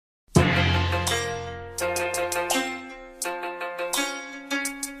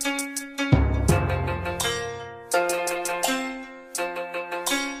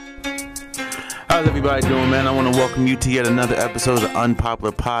How's everybody doing, man? I want to welcome you to yet another episode of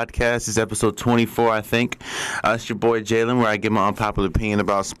Unpopular Podcast. It's episode 24, I think. It's your boy Jalen, where I give my unpopular opinion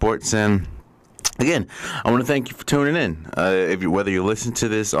about sports. And again, I want to thank you for tuning in. Whether you're listening to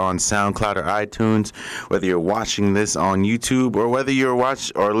this on SoundCloud or iTunes, whether you're watching this on YouTube, or whether you're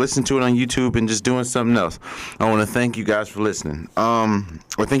listening to it on YouTube and just doing something else, I want to thank you guys for listening.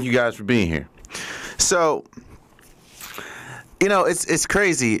 Or thank you guys for being here. So, it's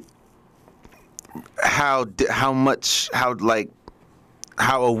crazy how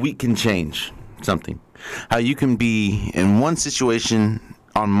a week can change something. How you can be in one situation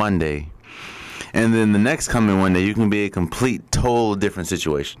on Monday, and then the next coming Monday you can be a total different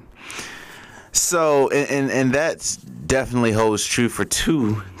situation. So, and that's definitely holds true for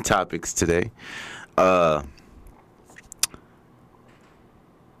two topics today.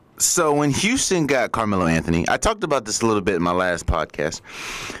 So when Houston got Carmelo Anthony, I talked about this a little bit in my last podcast.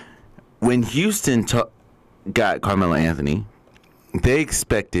 When Houston got Carmelo Anthony, they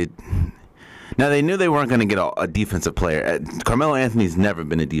expected. Now, they knew they weren't going to get a defensive player. Carmelo Anthony's never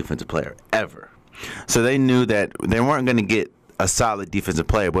been a defensive player, ever. So they knew that they weren't going to get a solid defensive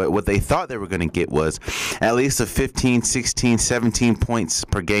player. But what they thought they were going to get was at least a 15, 16, 17 points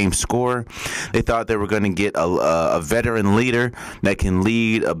per game scorer. They thought they were going to get a veteran leader that can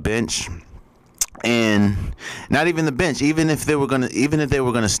lead a bench. And not even the bench, even if they were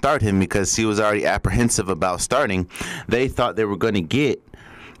gonna start him, because he was already apprehensive about starting, they thought they were gonna get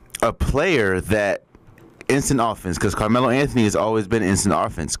a player that instant offense, because Carmelo Anthony has always been instant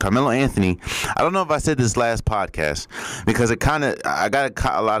offense. Carmelo Anthony, I don't know if I said this last podcast, because I got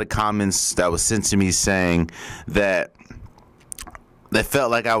a lot of comments that was sent to me saying that they felt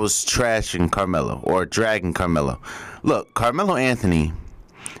like I was trashing Carmelo or dragging Carmelo. Look, Carmelo Anthony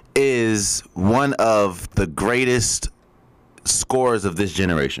is one of the greatest scorers of this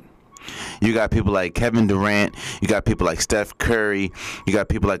generation. You got people like Kevin Durant, you got people like Steph Curry, you got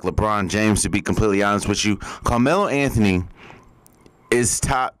people like LeBron James. To be completely honest with you, Carmelo Anthony is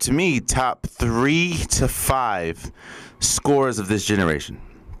top 3 to 5 scorers of this generation,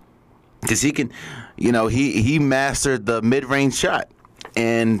 because he can, he mastered the mid-range shot.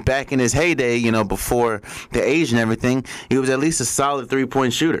 And back in his heyday, before the age and everything, he was at least a solid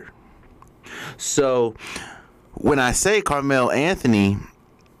 3-point shooter. So when I say Carmelo Anthony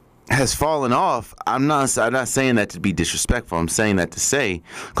has fallen off, I'm not saying that to be disrespectful. I'm saying that to say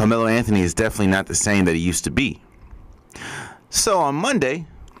Carmelo Anthony is definitely not the same that he used to be. So on Monday,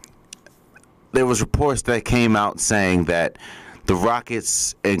 there was reports that came out saying that the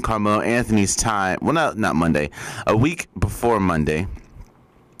Rockets and Carmelo Anthony's time, well, not Monday, a week before Monday,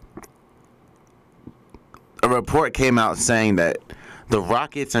 a report came out saying that the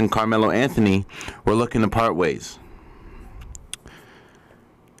Rockets and Carmelo Anthony were looking to part ways.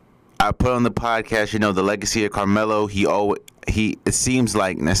 I put on the podcast, the legacy of Carmelo. He always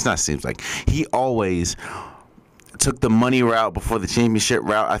took the money route before the championship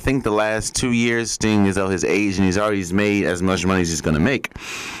route. I think the last 2 years, seeing as though his age, and he's already made as much money as he's going to make,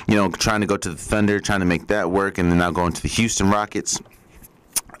 trying to go to the Thunder, trying to make that work, and then now going to the Houston Rockets.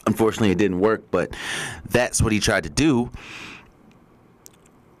 Unfortunately, it didn't work, but that's what he tried to do.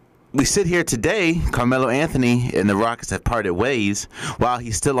 We sit here today, Carmelo Anthony and the Rockets have parted ways. While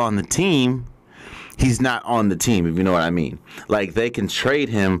he's still on the team, he's not on the team, if you know what I mean. Like, they can trade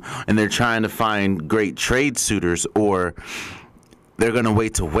him, and they're trying to find great trade suitors, or they're going to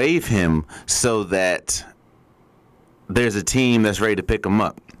wait to waive him so that there's a team that's ready to pick him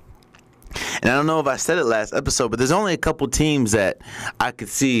up. And I don't know if I said it last episode, but there's only a couple teams that I could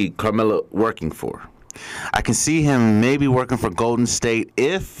see Carmelo working for. I can see him maybe working for Golden State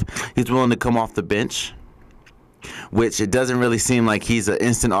if he's willing to come off the bench, which it doesn't really seem like he's an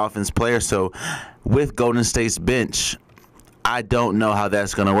instant offense player. So with Golden State's bench, I don't know how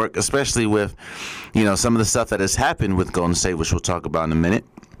that's going to work, especially with, some of the stuff that has happened with Golden State, which we'll talk about in a minute.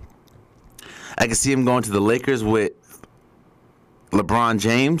 I can see him going to the Lakers with LeBron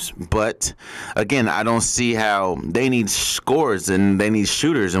James, but again, I don't see how. They need scorers and they need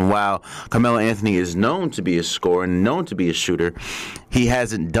shooters, and while Carmelo Anthony is known to be a scorer and known to be a shooter, he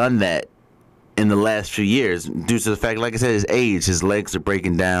hasn't done that in the last few years due to the fact, like I said, his age, his legs are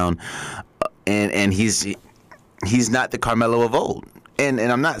breaking down, and he's not the Carmelo of old. And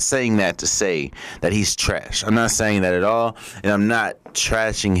I'm not saying that to say that he's trash. I'm not saying that at all. And I'm not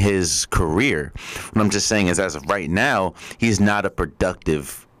trashing his career. What I'm just saying is, as of right now, he's not a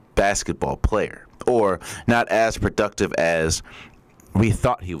productive basketball player, or not as productive as we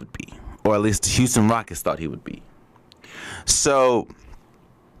thought he would be, or at least the Houston Rockets thought he would be. So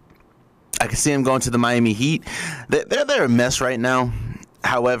I can see him going to the Miami Heat. They're a mess right now.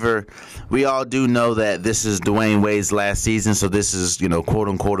 However, we all do know that this is Dwayne Wade's last season, so this is, quote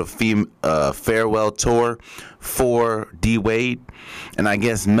unquote, a farewell tour for D Wade, and I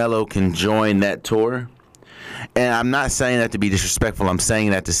guess Melo can join that tour. And I'm not saying that to be disrespectful. I'm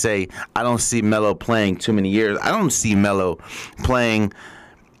saying that to say I don't see Melo playing too many years. I don't see Melo playing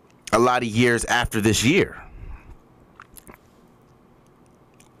a lot of years after this year.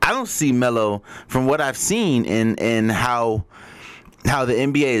 I don't see Melo, from what I've seen in how the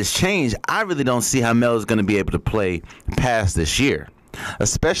NBA has changed, I really don't see how Melo's going to be able to play past this year,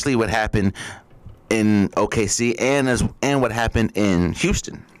 especially what happened in OKC and what happened in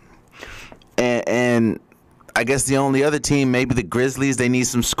Houston. And I guess the only other team, maybe the Grizzlies, they need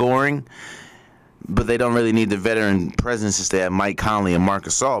some scoring, but they don't really need the veteran presence since they have Mike Conley and Marc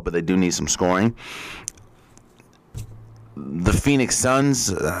Gasol, but they do need some scoring. The Phoenix Suns,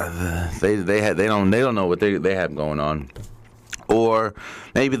 they don't know what they have going on. Or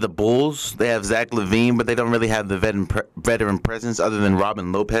maybe the Bulls, they have Zach LaVine, but they don't really have the veteran presence other than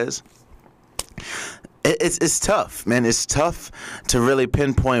Robin Lopez. It's tough, man. It's tough to really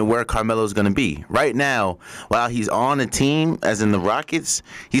pinpoint where Carmelo's going to be. Right now, while he's on a team, as in the Rockets,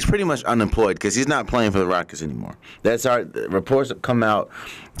 he's pretty much unemployed because he's not playing for the Rockets anymore. That's our reports have come out.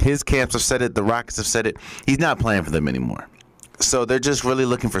 His camps have said it. The Rockets have said it. He's not playing for them anymore. So they're just really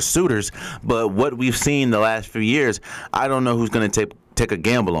looking for suitors. But what we've seen the last few years, I don't know who's going to take a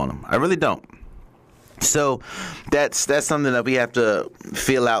gamble on him. I really don't. So that's something that we have to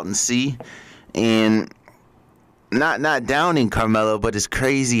feel out and see. And not downing Carmelo, but it's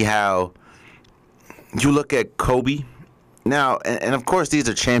crazy how you look at Kobe. Now, and of course, these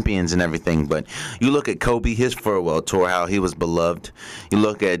are champions and everything, but you look at Kobe, his farewell tour, how he was beloved. You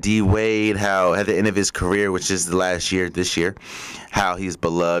look at D. Wade, how at the end of his career, which is the last year, this year, how he's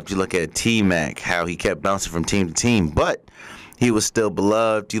beloved. You look at T-Mac, how he kept bouncing from team to team, but he was still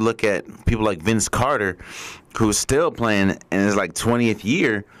beloved. You look at people like Vince Carter, who's still playing in his 20th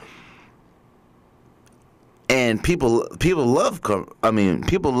year, and people love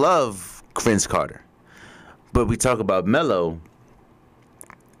Vince Carter. But we talk about Melo,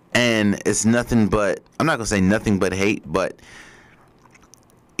 and it's nothing but, I'm not going to say nothing but hate, but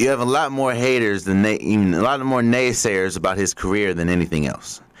you have a lot more haters than even a lot more naysayers about his career than anything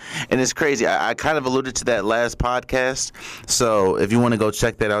else. And it's crazy. I kind of alluded to that last podcast, so if you want to go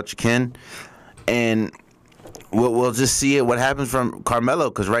check that out, you can. And we'll just see what happens from Carmelo,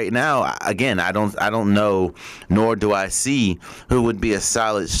 because right now, again, I don't know, nor do I see who would be a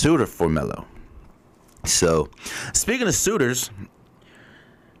solid suitor for Melo. So, speaking of suitors,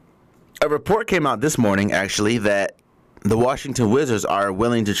 a report came out this morning, actually, that the Washington Wizards are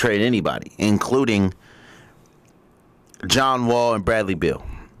willing to trade anybody, including John Wall and Bradley Beal.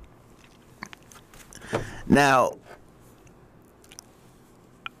 Now,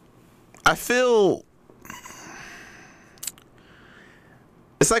 I feel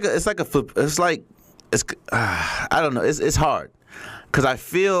I don't know. It's hard. Because I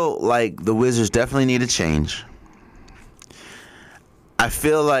feel like the Wizards definitely need a change. I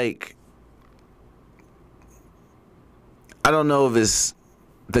feel like, I don't know if it's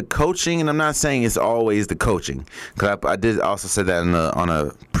the coaching, and I'm not saying it's always the coaching, because I did also say that on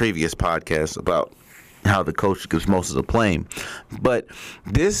a previous podcast about how the coach gets most of the blame. But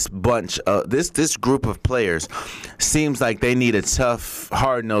this this group of players seems like they need a tough,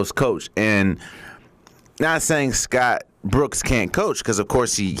 hard-nosed coach. And not saying Scott Brooks can't coach, because of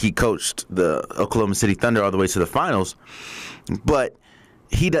course he coached the Oklahoma City Thunder all the way to the finals, but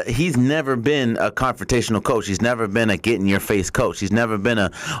he's never been a confrontational coach. He's never been a get in your face coach. He's never been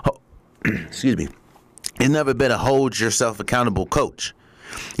a excuse me. He's never been a hold yourself accountable coach.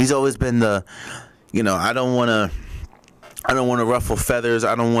 He's always been the, I don't want to ruffle feathers.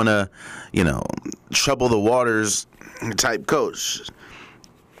 I don't want to, trouble the waters type coach.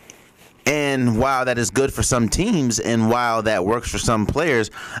 And while that is good for some teams, and while that works for some players,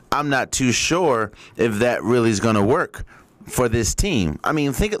 I'm not too sure if that really is going to work for this team. I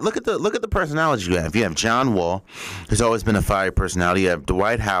mean, look at the personalities you have. You have John Wall, who's always been a fiery personality. You have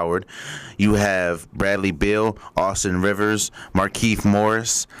Dwight Howard. You have Bradley Beal, Austin Rivers, Markieff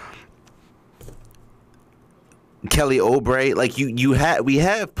Morris, Kelly Oubre. We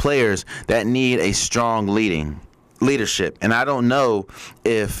have players that need a strong leadership, and I don't know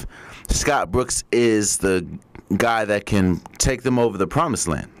if Scott Brooks is the guy that can take them over the promised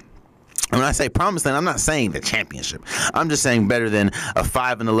land. And when I say promised land, I'm not saying the championship. I'm just saying better than a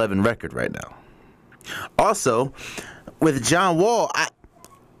 5-11 record right now. Also, with John Wall,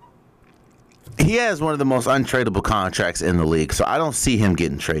 he has one of the most untradeable contracts in the league, so I don't see him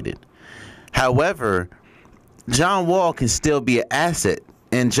getting traded. However, John Wall can still be an asset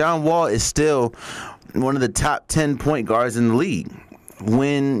And John Wall is still one of the top 10 point guards in the league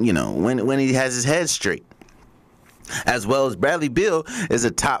when he has his head straight. As well as Bradley Beal is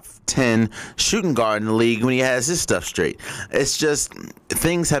a top 10 shooting guard in the league when he has his stuff straight. It's just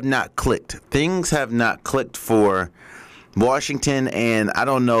things have not clicked. Things have not clicked for Washington, and I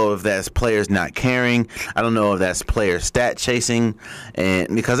don't know if that's players not caring. I don't know if that's players stat chasing,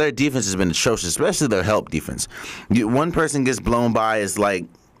 and because their defense has been atrocious, especially their help defense. One person gets blown by, is like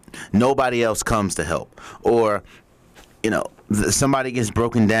nobody else comes to help, or somebody gets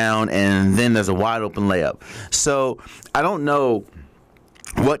broken down and then there's a wide open layup. So I don't know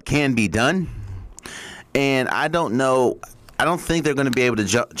what can be done, and I don't think they're going to be able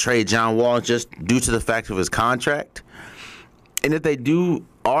to trade John Wall just due to the fact of his contract. And if they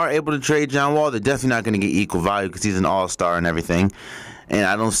are able to trade John Wall, they're definitely not going to get equal value because he's an all-star and everything. And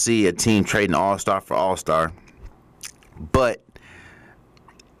I don't see a team trading all-star for all-star. But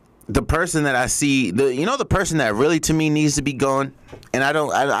the person that I see, the person that really to me needs to be gone, and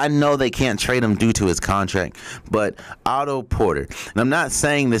I know they can't trade him due to his contract, but Otto Porter. And I'm not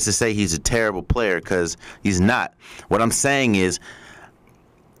saying this to say he's a terrible player, because he's not. What I'm saying is,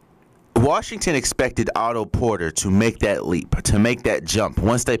 Washington expected Otto Porter to make that leap, to make that jump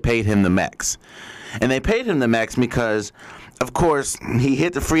once they paid him the max. And they paid him the max because, of course, he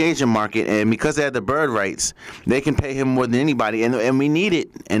hit the free agent market, and because they had the bird rights, they can pay him more than anybody. And we needed,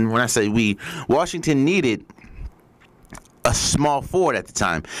 and when I say we, Washington needed a small forward at the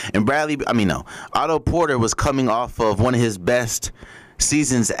time. And Otto Porter was coming off of one of his best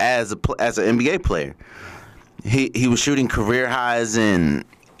seasons as an NBA player. He was shooting career highs in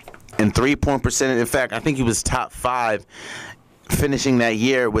 3-point percentage. In fact, I think he was top 5 finishing that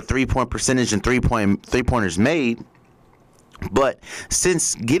year with 3-point percentage and three-pointers made. But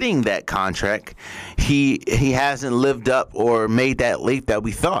since getting that contract, he hasn't lived up or made that leap that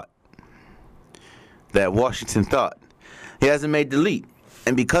we thought, that Washington thought. He hasn't made the leap.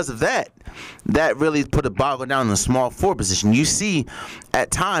 And because of that really put a boggle down in the small forward position. You see,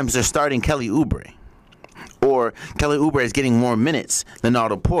 at times they're starting Kelly Oubre. Or Kelly Oubre is getting more minutes than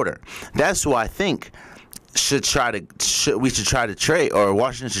Otto Porter. That's who I think we should try to trade, or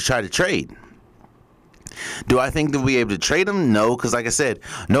Washington should try to trade. Do I think that we'll be able to trade him? No, because like I said,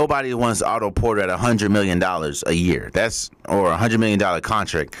 nobody wants Otto Porter at $100 million a year. Or a $100 million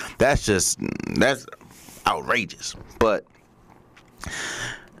contract. That's outrageous. But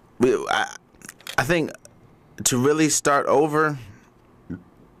I think to really start over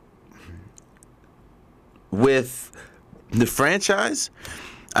with the franchise,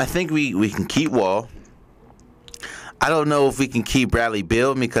 I think we can keep Wall. I don't know if we can keep Bradley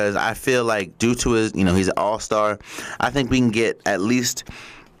Beal, because I feel like due to his, he's an all-star, I think we can get at least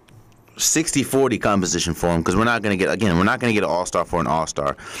 60-40 composition for him, because we're not going to get an all-star for an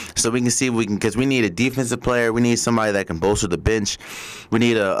all-star. So we can see if we can, because we need a defensive player. We need somebody that can bolster the bench. We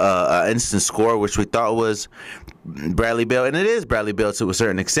need a instant scorer, which we thought was Bradley Beal, and it is Bradley Beal to a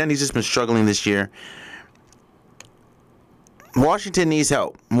certain extent. He's just been struggling this year. Washington needs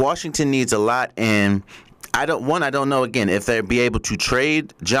help. Washington needs a lot, and I don't know, again, if they'll be able to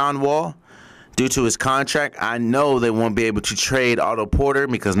trade John Wall due to his contract. I know they won't be able to trade Otto Porter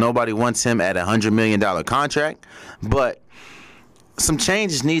because nobody wants him at a $100 million contract. But some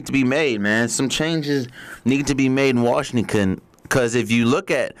changes need to be made, man. Some changes need to be made in Washington, because if you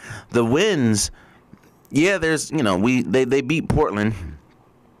look at the wins, yeah, there's, they beat Portland,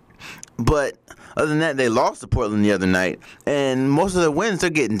 but other than that, they lost to Portland the other night, and most of their wins, they're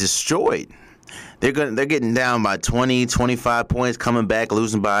getting destroyed. They're getting down by 20, 25 points, coming back,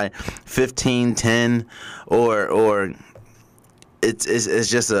 losing by 15, 10, or it's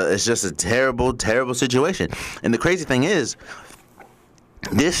just a terrible, terrible situation. And the crazy thing is,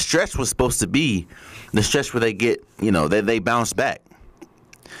 this stretch was supposed to be the stretch where they get, they bounce back.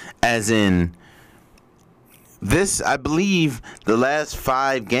 As in, this, I believe, the last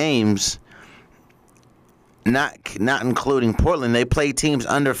 5 games, not including Portland, they played teams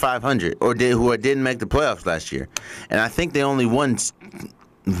under 500 who didn't make the playoffs last year, and I think they only won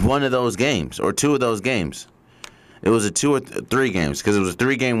one of those games or 2 of those games. It was 2 or 3 games, because it was a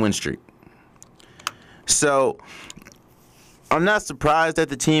 3-game win streak. So I'm not surprised that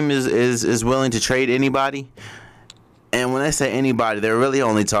the team is willing to trade anybody. And when I say anybody, they're really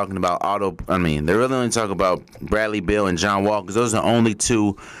only talking about they're really only talking about Bradley Beal and John Wall, because those are the only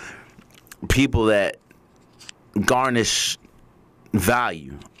 2 people that garnish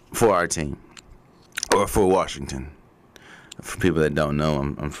value for our team, or for Washington. For people that don't know,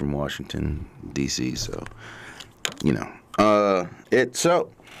 I'm from Washington, D.C., so so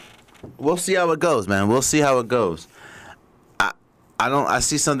we'll see how it goes, man. We'll see how it goes. I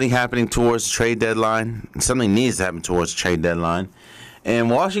see something happening towards the trade deadline. Something needs to happen towards the trade deadline.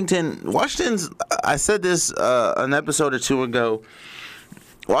 And Washington's. I said this an episode or two ago.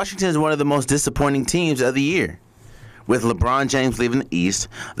 Washington is one of the most disappointing teams of the year. With LeBron James leaving the East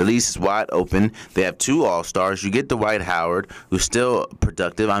is wide open. They have 2 All-Stars. You get Dwight Howard, who's still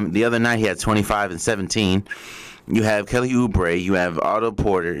productive. The other night he had 25 and 17. You have Kelly Oubre. You have Otto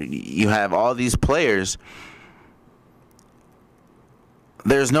Porter. You have all these players.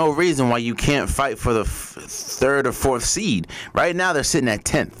 There's no reason why you can't fight for the 3rd or 4th seed. Right now they're sitting at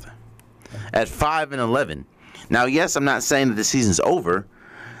 10th, at 5 and 11. Now, yes, I'm not saying that the season's over.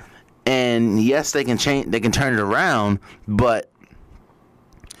 And yes, they can change. They can turn it around, but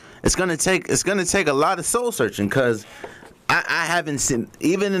it's gonna take a lot of soul searching because I haven't seen,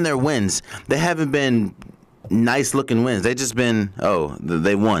 even in their wins, they haven't been nice looking wins. They just been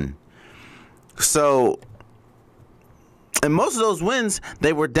they won. So, and most of those wins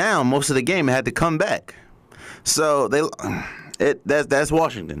they were down most of the game and had to come back. So that's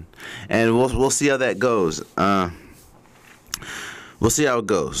Washington, and we'll see how that goes. We'll see how it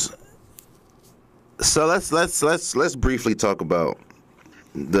goes. So let's briefly talk about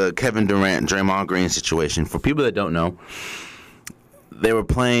the Kevin Durant, Draymond Green situation. For people that don't know, they were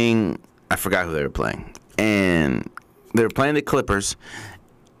playing. I forgot who they were playing, and they were playing the Clippers.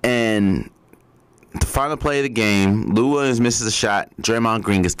 And the final play of the game, Lou Williams misses a shot. Draymond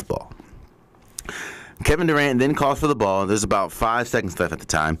Green gets the ball. Kevin Durant then calls for the ball. There's about 5 seconds left at the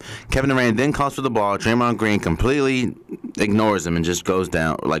time. Kevin Durant then calls for the ball. Draymond Green completely ignores him and just goes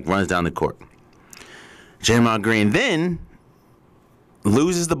down, runs down the court. Draymond Green then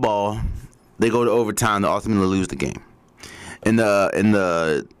loses the ball. They go to overtime to ultimately lose the game. In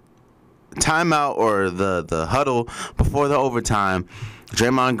the timeout or the huddle before the overtime,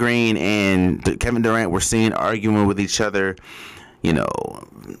 Draymond Green and Kevin Durant were seen arguing with each other.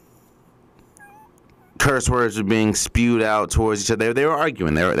 Curse words were being spewed out towards each other. They were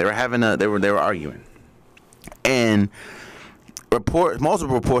arguing. They were arguing. And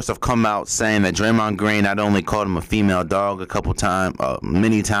multiple reports have come out saying that Draymond Green not only called him a female dog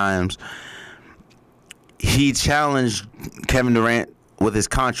many times, he challenged Kevin Durant with his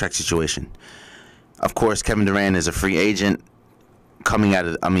contract situation. Of course, Kevin Durant is a free agent coming at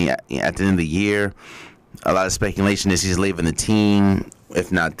the end of the year. A lot of speculation is he's leaving the team,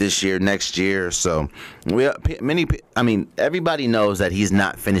 if not this year, next year. So, everybody knows that he's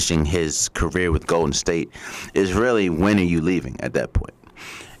not finishing his career with Golden State. It's really, when are you leaving at that point?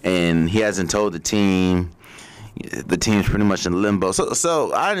 And he hasn't told the team. The team's pretty much in limbo.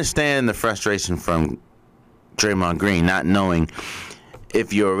 So I understand the frustration from Draymond Green, not knowing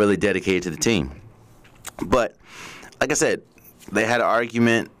if you're really dedicated to the team. But, like I said, they had an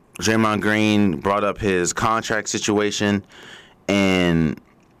argument. Draymond Green brought up his contract situation and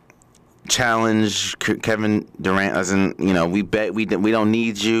challenged Kevin Durant, as in, we don't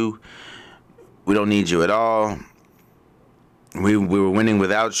need you. We don't need you at all. We were winning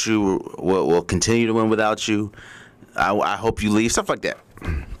without you. We'll continue to win without you. I hope you leave. Stuff like that.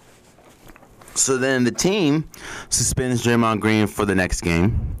 So then the team suspends Draymond Green for the next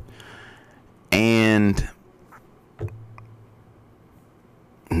game. And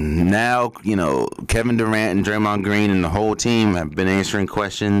now, Kevin Durant and Draymond Green and the whole team have been answering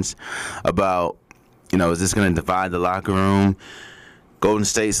questions about, is this going to divide the locker room? Golden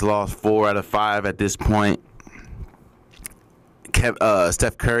State's lost 4 out of 5 at this point.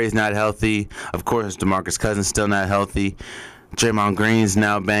 Steph Curry's not healthy. Of course, DeMarcus Cousins still not healthy. Draymond Green's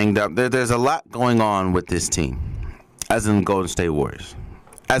now banged up. There's a lot going on with this team, as in Golden State Warriors,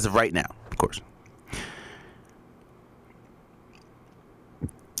 as of right now, of course.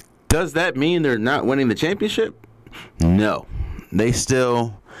 Does that mean they're not winning the championship? No. They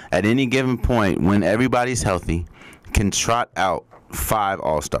still, at any given point, when everybody's healthy, can trot out 5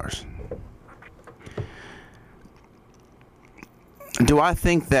 All-Stars. Do I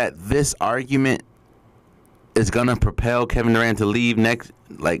think that this argument is going to propel Kevin Durant to leave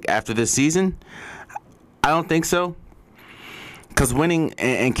after this season? I don't think so. Because winning,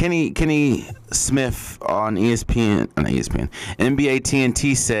 and Kenny Smith on NBA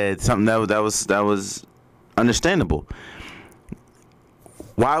TNT said something that was understandable.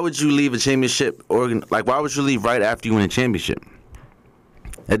 Why would you leave a championship why would you leave right after you win a championship?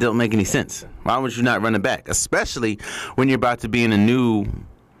 That don't make any sense. Why would you not run it back? Especially when you're about to be in a new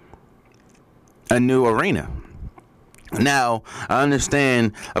arena. Now, I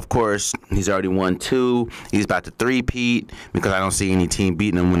understand, of course, he's already won 2. He's about to 3-peat because I don't see any team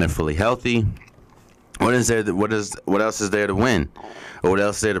beating him when they're fully healthy. What else is there to win? Or what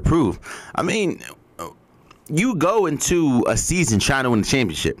else is there to prove? you go into a season trying to win the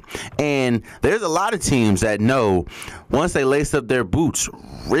championship. And there's a lot of teams that know once they lace up their boots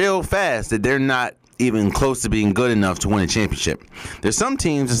real fast that they're not even close to being good enough to win a championship. There's some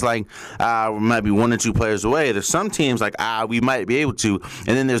teams it's like, we might be 1 or 2 players away. There's some teams like, we might be able to.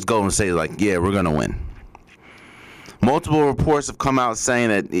 And then there's Golden State like, yeah, we're going to win. Multiple reports have come out saying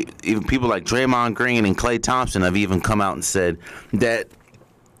that even people like Draymond Green and Klay Thompson have even come out and said that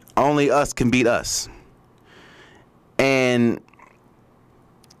only us can beat us. And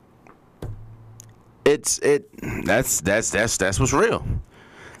that's what's real.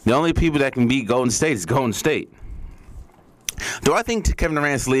 The only people that can beat Golden State is Golden State. Do I think Kevin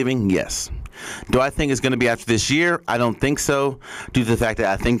Durant's leaving? Yes. Do I think it's going to be after this year? I don't think so, due to the fact that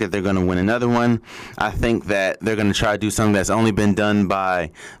I think that they're going to win another one. I think that they're going to try to do something that's only been done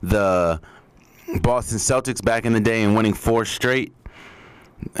by the Boston Celtics back in the day and winning 4 straight.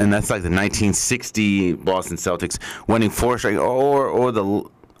 And that's like the 1960 Boston Celtics winning 4 straight, or the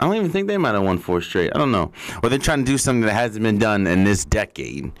I don't even think they might have won 4 straight. I don't know. Or they're trying to do something that hasn't been done in this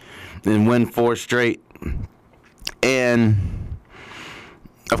decade and win 4 straight. And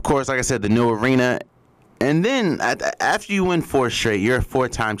of course, like I said, the new arena. And then after you win 4 straight, you're a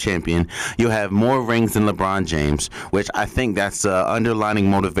 4-time champion. You'll have more rings than LeBron James, which I think that's underlining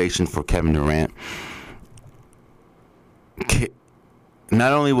motivation for Kevin Durant.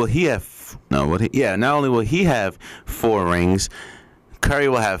 Not only will he have not only will he have 4 rings, Curry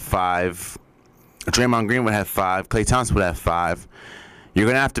will have 5, Draymond Green will have 5, Klay Thompson will have 5. You're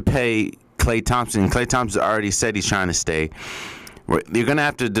gonna have to pay Klay Thompson. Klay Thompson already said he's trying to stay. You're gonna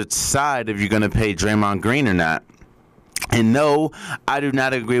have to decide if you're gonna pay Draymond Green or not. And no, I do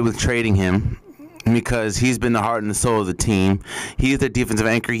not agree with trading him, because he's been the heart and the soul of the team. He's the defensive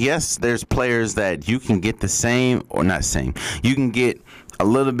anchor. Yes, there's players that you can get the same, or not same. You can get a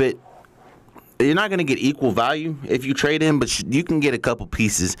little bit. You're not going to get equal value if you trade him, but you can get a couple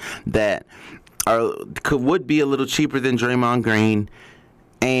pieces that would be a little cheaper than Draymond Green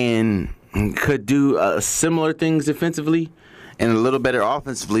and could do similar things defensively and a little better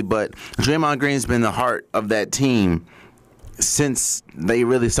offensively. But Draymond Green's been the heart of that team since they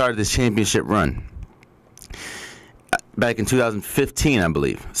really started this championship run back in 2015, I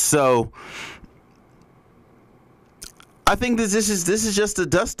believe. So I think this is just a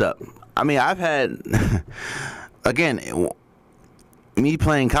dust up. I mean, I've had, again, me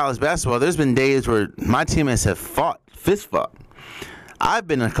playing college basketball, there's been days where my teammates have fist fought. I've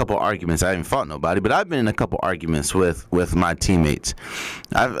been in a couple arguments. I haven't fought nobody, but I've been in a couple arguments with my teammates.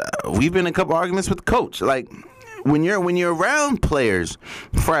 We've been in a couple arguments with the coach. Like, when you're around players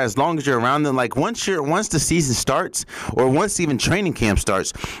for as long as you're around them, like once the season starts or once even training camp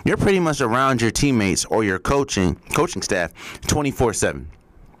starts, you're pretty much around your teammates or your coaching staff 24/7.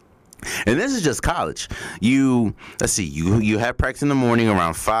 And this is just college. You have practice in the morning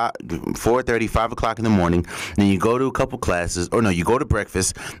around 4:30, 5 o'clock in the morning. Then you go to a couple classes, or no, you go to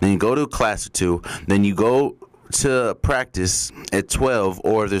breakfast. Then you go to a class or two. Then you go to practice at 12,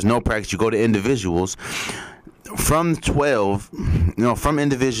 or if there's no practice, you go to individuals. From 12, from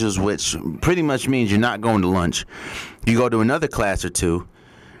individuals, which pretty much means you're not going to lunch. You go to another class or two,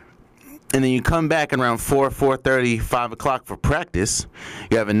 and then you come back around 4:30, 5 o'clock for practice.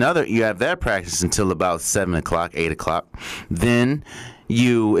 You have that practice until about 7 o'clock, 8 o'clock. Then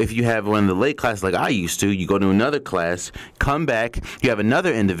if you have one of the late classes like I used to, you go to another class, come back, you have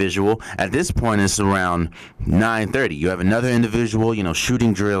another individual. At this point, it's around 9:30. You have another individual,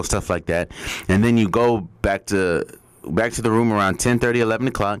 shooting drill, stuff like that. And then you go back to the room around 10:30, 11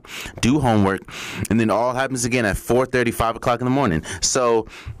 o'clock, do homework, and then all happens again at 4:30, 5 o'clock in the morning. So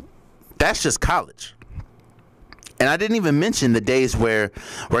that's just college. And I didn't even mention the days where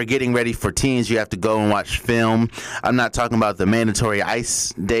we're getting ready for teams. You have to go and watch film. I'm not talking about the mandatory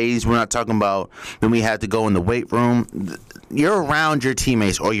ice days. We're not talking about when we have to go in the weight room. You're around your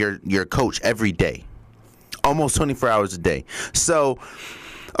teammates or your coach every day, almost 24 hours a day. So,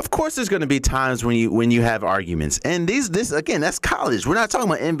 of course, there's going to be times when you have arguments. And this again, that's college. We're not talking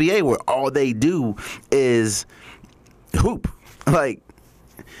about NBA where all they do is hoop. Like,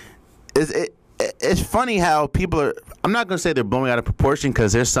 it's funny how people are. I'm not going to say they're blowing out of proportion,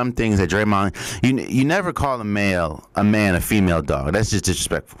 because there's some things that Draymond. You never call a man a female dog. That's just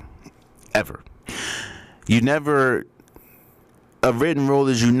disrespectful. Ever. A written rule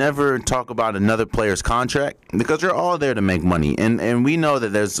is you never talk about another player's contract, because you're all there to make money, and we know that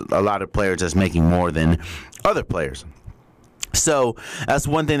there's a lot of players that's making more than other players. So that's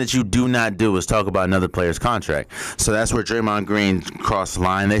one thing that you do not do, is talk about another player's contract. So that's where Draymond Green crossed the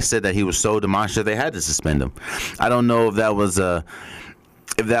line. They said that he was so demonstrative they had to suspend him. I don't know if that was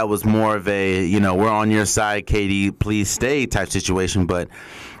if that was more of a, we're on your side, KD, please stay type situation. But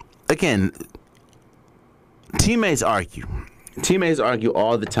again, teammates argue. Teammates argue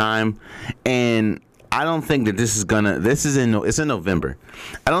all the time, and I don't think that it's in November.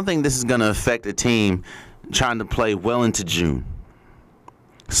 I don't think this is gonna affect a team trying to play well into June.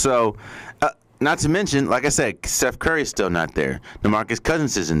 So, not to mention, like I said, Steph Curry's still not there. DeMarcus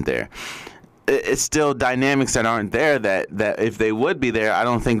Cousins isn't there. It's still dynamics that aren't there that if they would be there, I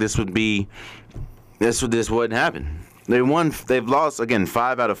don't think this wouldn't happen. They've lost again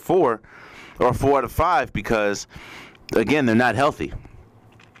 5 out of 4 or 4 out of 5 because again, they're not healthy.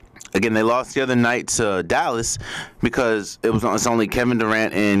 Again, they lost the other night to Dallas because it's only Kevin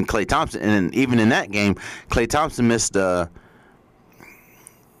Durant and Klay Thompson, and even in that game, Klay Thompson missed a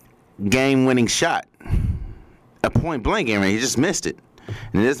game-winning shot, a point-blank game. He just missed it,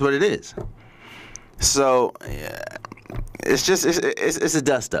 and it is what it is. So it's a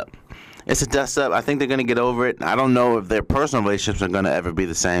dust-up. It's a dust-up. I think they're going to get over it. I don't know if their personal relationships are going to ever be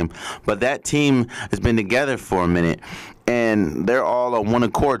the same, but that team has been together for a minute, and they're all on one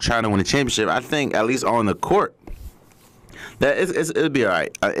accord trying to win a championship. I think, at least on the court, that it'll be all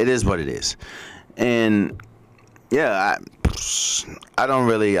right. It is what it is. And, yeah,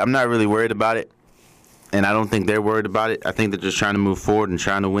 I'm not really worried about it, and I don't think they're worried about it. I think they're just trying to move forward and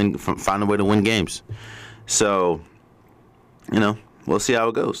trying to find a way to win games. So, we'll see how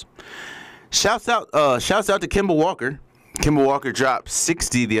it goes. Shouts out to Kemba Walker. Kemba Walker dropped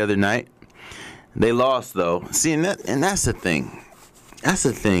 60 the other night. They lost though. See, and that's the thing. That's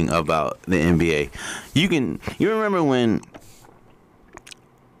the thing about the NBA. You remember when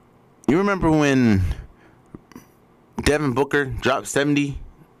Devin Booker dropped 70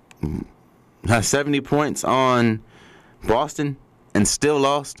 points on Boston and still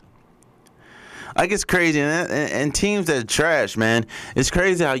lost? Like, it's crazy, and teams that are trash, man. It's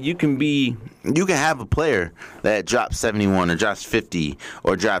crazy how you can have a player that drops 71 or drops 50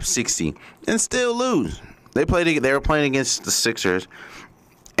 or drops 60 and still lose. They were playing against the Sixers,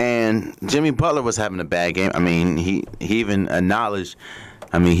 and Jimmy Butler was having a bad game. I mean, he even acknowledged.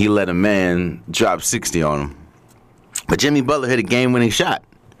 I mean, he let a man drop 60 on him, but Jimmy Butler hit a game-winning shot.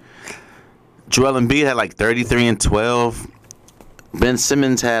 Joel Embiid had like 33 and 12. Ben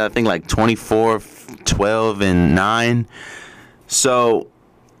Simmons had, I think, like 24, 12, and 9. So,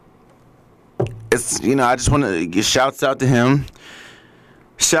 it's, I just want to give shouts out to him.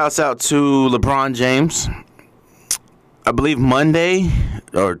 Shouts out to LeBron James. I believe Wednesday,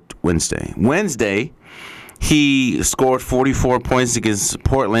 he scored 44 points against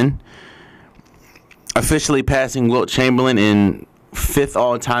Portland, officially passing Wilt Chamberlain in 5th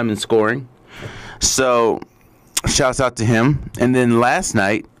all-time in scoring. So, shouts out to him. And then last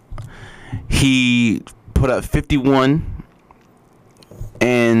night, he put up 51.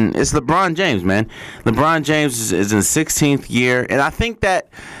 And it's LeBron James, man. LeBron James is in 16th year. And I think that,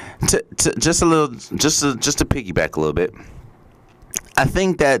 just to piggyback a little bit, I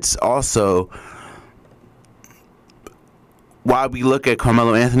think that's also why we look at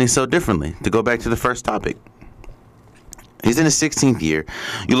Carmelo Anthony so differently. To go back to the first topic. He's in his 16th year.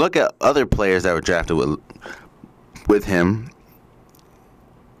 You look at other players that were drafted with him,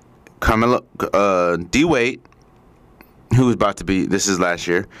 Carmelo, D. Wade, who was about to be, this is last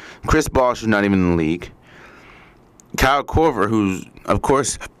year, Chris Bosh, who's not even in the league, Kyle Korver, who's, of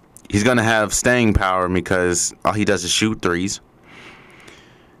course, he's going to have staying power because all he does is shoot threes,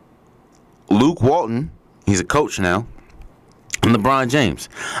 Luke Walton, he's a coach now, and LeBron James.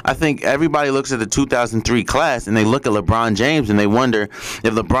 I think everybody looks at the 2003 class and they look at LeBron James and they wonder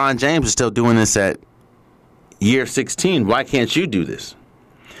if LeBron James is still doing this at year 16, why can't you do this?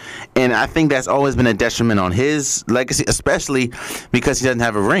 And I think that's always been a detriment on his legacy, especially because he doesn't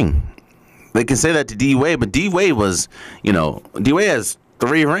have a ring. They can say that to D. Wade, but D. Wade was, D. Wade has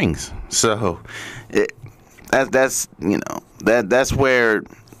 3 rings. So that's where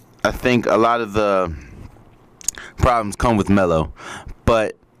I think a lot of the problems come with Melo.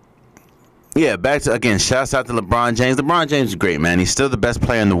 But yeah, back to, again, shouts out to LeBron James. LeBron James is great, man. He's still the best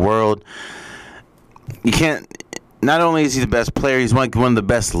player in the world. You can't. Not only is he the best player, he's one of the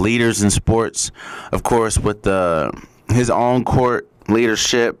best leaders in sports. Of course, with his on-court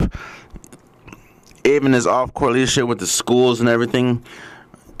leadership, even his off-court leadership with the schools and everything.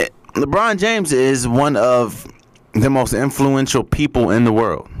 LeBron James is one of the most influential people in the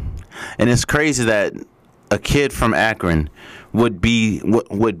world, and it's crazy that a kid from Akron would be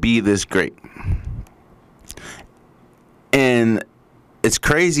this great. And it's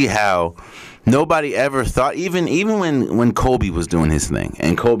crazy how Nobody ever thought, even when Kobe was doing his thing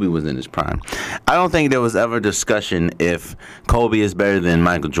and Kobe was in his prime, I don't think there was ever discussion if Kobe is better than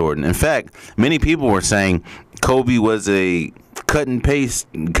Michael Jordan. In fact, many people were saying Kobe was a cut and paste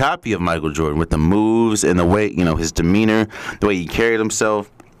copy of Michael Jordan with the moves and the way, his demeanor, the way he carried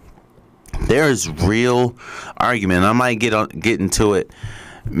himself. There is real argument. I might get into it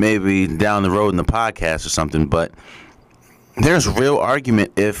maybe down the road in the podcast or something, but there's real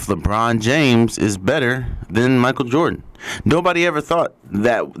argument if LeBron James is better than Michael Jordan. Nobody ever thought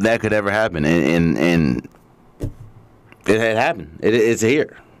that could ever happen, and it had happened. It's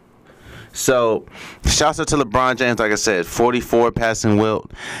here. So, shouts out to LeBron James. Like I said, 44 passing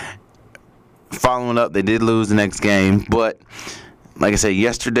wilt. Following up, they did lose the next game, but like I said,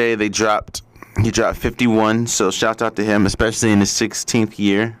 yesterday he dropped 51. So shout out to him, especially in his 16th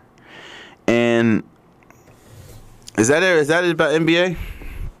year. And is that it about NBA?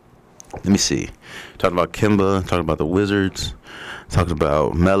 Let me see. Talked about Kemba. Talked about the Wizards. Talked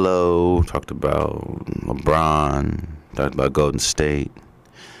about Melo. Talked about LeBron. Talked about Golden State.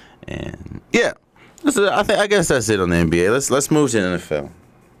 And yeah, I guess that's it on the NBA. Let's move to the NFL.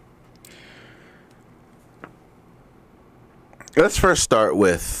 Let's first start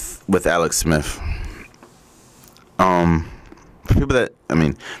with Alex Smith. For people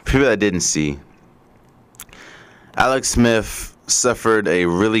that didn't see, Alex Smith suffered a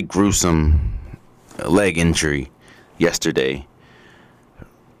really gruesome leg injury yesterday,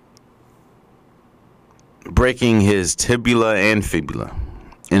 breaking his tibia and fibula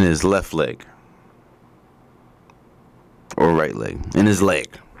in his left leg, or right leg, in his leg.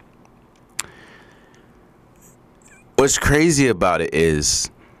 What's crazy about it is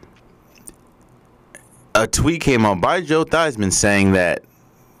a tweet came out by Joe Theismann saying that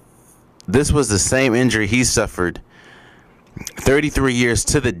this was the same injury he suffered 33 years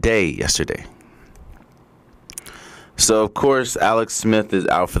to the day yesterday. So, of course, Alex Smith is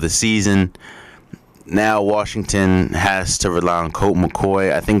out for the season. Now Washington has to rely on Colt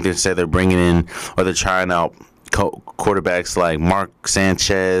McCoy. I think they said they're bringing in, or they're trying out quarterbacks like Mark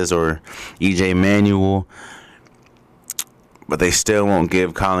Sanchez or E.J. Manuel. But they still won't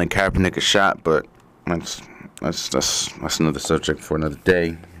give Colin Kaepernick a shot. But that's another subject for another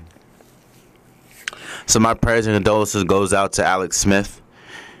day. So my prayers and condolences goes out to Alex Smith.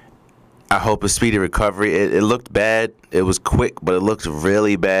 I hope a speedy recovery. It looked bad. It was quick, but it looked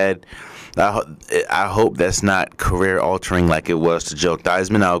really bad. I hope that's not career altering like it was to Joe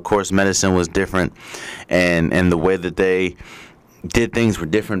Theismann. Now, of course, medicine was different, and the way that they did things were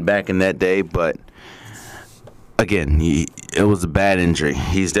different back in that day. But again, it was a bad injury.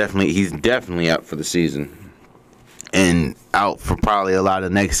 He's definitely out for the season, and out for probably a lot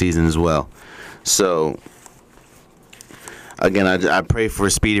of next season as well. So again, I pray for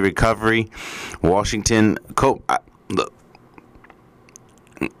a speedy recovery. Washington, look,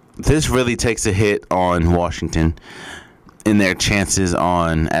 this really takes a hit on Washington in their chances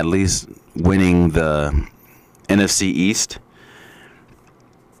on at least winning the NFC East.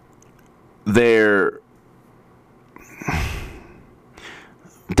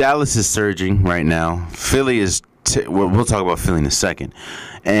 Dallas is surging right now. Philly is. We'll talk about Philly in a second.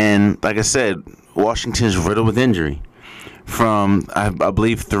 And like I said, Washington is riddled with injury. From I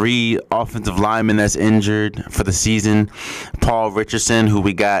believe 3 offensive linemen that's injured for the season. Paul Richardson, who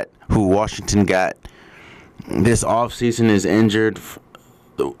Washington got this offseason, is injured,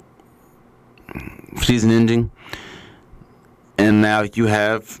 season ending. And now you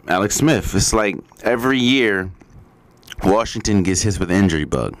have Alex Smith. It's like every year Washington gets hit with injury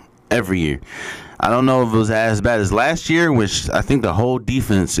bug. Every year. I don't know if it was as bad as last year, which I think the whole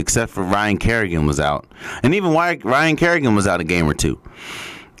defense, except for Ryan Kerrigan, was out. And even Ryan Kerrigan was out a game or two.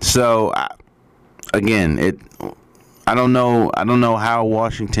 So, again, I don't know how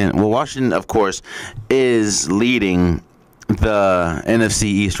Washington... Well, Washington, of course, is leading the NFC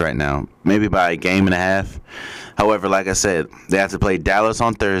East right now. Maybe by a game and a half. However, like I said, they have to play Dallas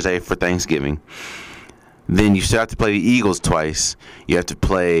on Thursday for Thanksgiving. Then you still have to play the Eagles twice. You have to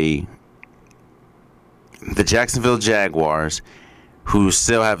play the Jacksonville Jaguars, who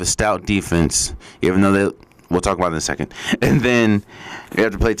still have a stout defense, even though we'll talk about it in a second. And then you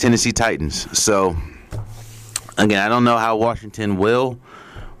have to play Tennessee Titans. So, again, I don't know how Washington will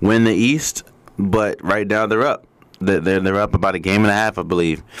win the East, but right now they're up. They're up about a game and a half, I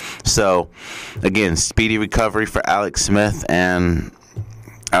believe. So, again, speedy recovery for Alex Smith, and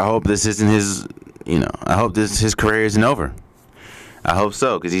I hope this isn't his... I hope his career isn't over. I hope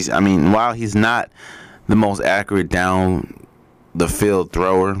so, because while he's not the most accurate down the field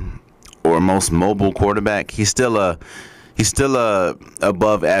thrower or most mobile quarterback, he's still a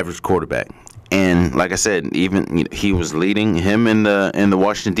above average quarterback. And like I said, even he was leading him in the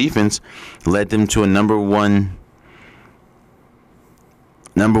Washington defense, led them to a number one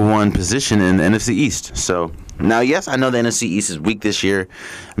position in the NFC East. So now, yes, I know the NFC East is weak this year.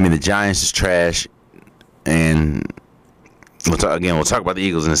 I mean, the Giants is trash, and we'll talk about the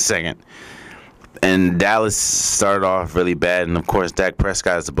Eagles in a second. And Dallas started off really bad, and of course, Dak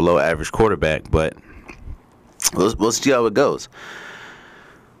Prescott is a below-average quarterback. But we'll see how it goes.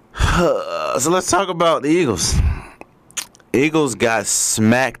 So let's talk about the Eagles. Eagles got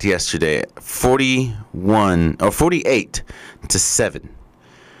smacked yesterday, 48-7.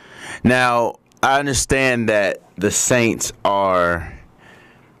 Now, I understand that the Saints are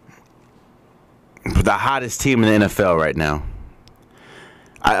the hottest team in the NFL right now.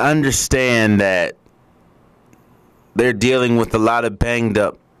 I understand that they're dealing with a lot of banged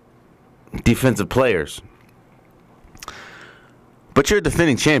up defensive players. But you're a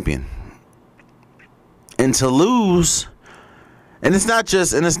defending champion. And to lose, and it's not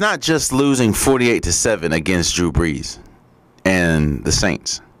just losing 48-7 against Drew Brees and the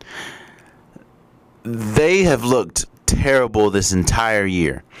Saints. They have looked terrible this entire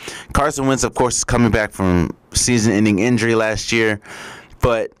year. Carson Wentz, of course, is coming back from season-ending injury last year,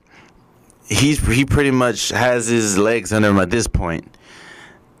 but he pretty much has his legs under him at this point.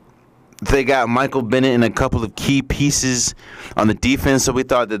 They got Michael Bennett and a couple of key pieces on the defense, so we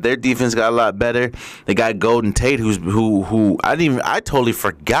thought that their defense got a lot better. They got Golden Tate, who I totally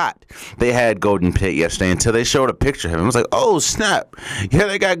forgot they had Golden Tate yesterday until they showed a picture of him. I was like, oh snap, yeah,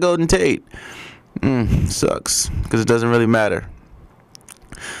 they got Golden Tate. Sucks because it doesn't really matter.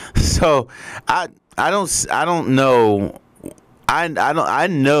 So I don't know. I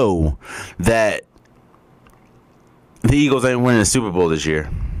know that the Eagles ain't winning the Super Bowl this year.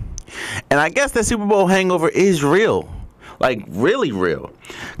 And I guess that Super Bowl hangover is real. Like, really real.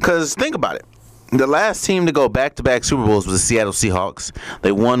 Because think about it. The last team to go back-to-back Super Bowls was the Seattle Seahawks.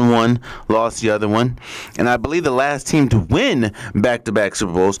 They won one, lost the other one. And I believe the last team to win back-to-back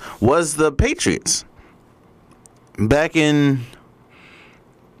Super Bowls was the Patriots. Back in,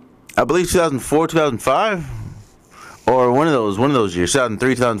 I believe, 2004, 2005? Or one of those years,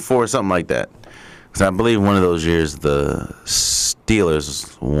 2003, 2004, something like that. Because I believe one of those years the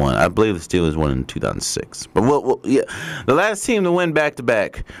Steelers won. I believe the Steelers won in 2006. But yeah, the last team to win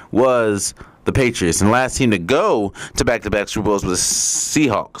back-to-back was the Patriots. And the last team to go to back-to-back Super Bowls was the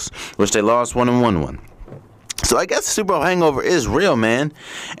Seahawks, which they lost 1 and won one. So I guess the Super Bowl hangover is real, man.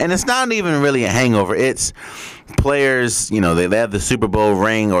 And it's not even really a hangover. It's players, they have the Super Bowl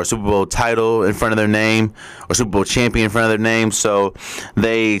ring or Super Bowl title in front of their name or Super Bowl champion in front of their name. So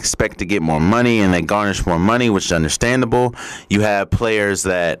they expect to get more money and they garnish more money, which is understandable. You have players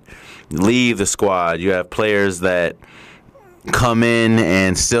that leave the squad. You have players that come in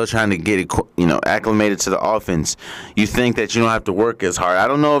and still trying to get acclimated to the offense. You think that you don't have to work as hard. I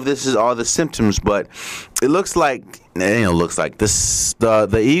don't know if this is all the symptoms, but it looks like this.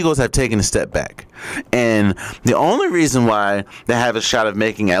 The Eagles have taken a step back, and the only reason why they have a shot of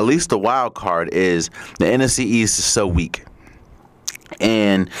making at least a wild card is the NFC East is so weak.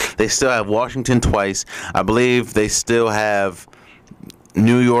 And they still have Washington twice. I believe they still have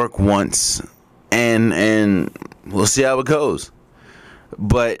New York once, and we'll see how it goes.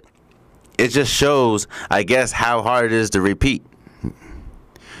 But it just shows, I guess, how hard it is to repeat.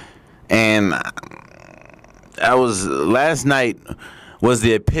 And last night was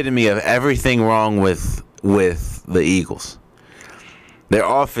the epitome of everything wrong with the Eagles. Their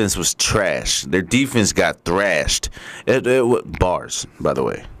offense was trash. Their defense got thrashed. Bars, by the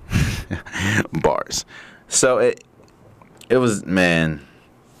way. Bars. So it was, man,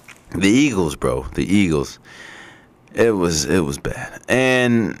 the Eagles, bro. The Eagles. It was bad.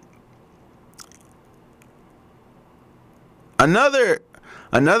 And another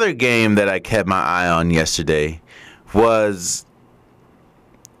game that I kept my eye on yesterday was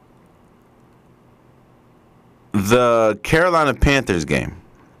the Carolina Panthers game.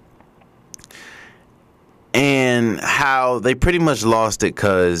 And how they pretty much lost it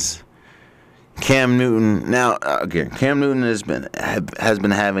because Cam Newton. Now, again, Cam Newton has been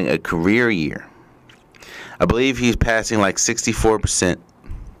having a career year. I believe he's passing like 64%.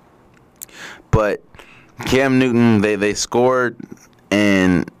 But Cam Newton, they scored,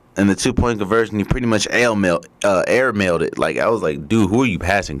 and in the 2-point conversion, he pretty much airmailed it. Like, I was like, dude, who are you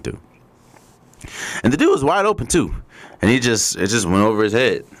passing to? And the dude was wide open too, and it just went over his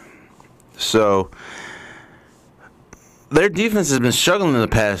head. So their defense has been struggling in the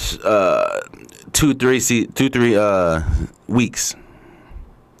past 2-3 weeks,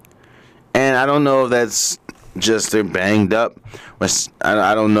 and I don't know if that's just they're banged up.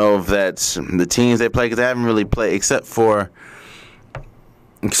 I don't know if that's the teams they play, because they haven't really played except for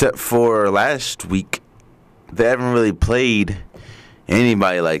last week. They haven't really played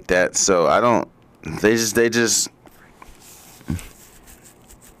anybody like that. So I don't. They just.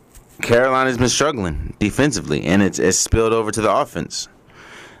 Carolina's been struggling defensively, and it's spilled over to the offense.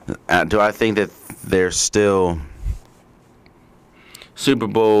 Do I think that they're still Super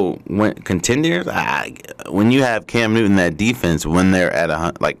Bowl contenders? When you have Cam Newton, that defense, when they're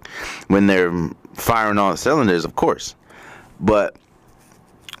when they're firing all cylinders, of course. But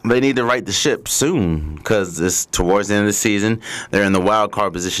they need to right the ship soon, because it's towards the end of the season. They're in the wild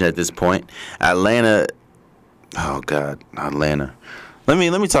card position at this point. Atlanta. Oh God, Atlanta. Let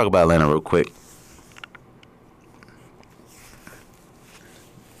me talk about Atlanta real quick.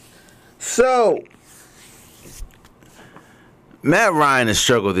 So, Matt Ryan has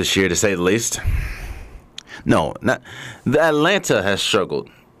struggled this year, to say the least. No, not the Atlanta has struggled.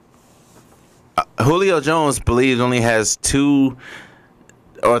 Julio Jones believes only has 2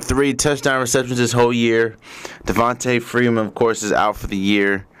 or 3 touchdown receptions this whole year. Devontae Freeman, of course, is out for the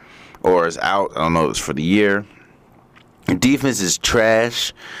year, or is out. I don't know if it's for the year. Defense is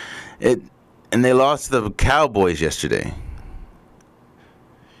trash. And they lost to the Cowboys yesterday.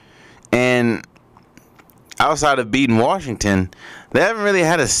 And outside of beating Washington, they haven't really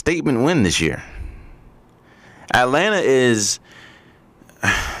had a statement win this year. Atlanta is.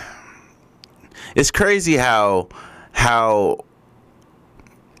 It's crazy how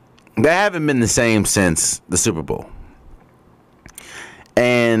they haven't been the same since the Super Bowl.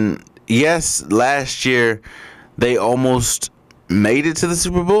 And yes, last year they almost made it to the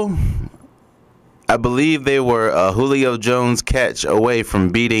Super Bowl. I believe they were a Julio Jones catch away from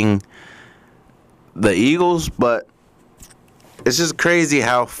beating the Eagles, but it's just crazy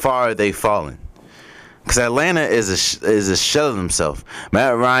how far they've fallen. Because Atlanta is a shell of themselves.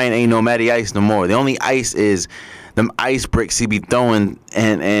 Matt Ryan ain't no Matty Ice no more. The only ice is them ice bricks he be throwing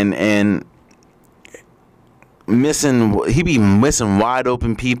and missing. He be missing wide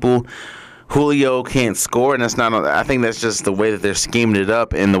open people. Julio can't score, and that's not. I think that's just the way that they're scheming it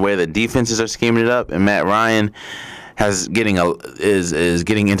up, and the way the defenses are scheming it up. And Matt Ryan is getting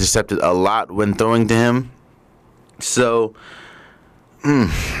intercepted a lot when throwing to him. So,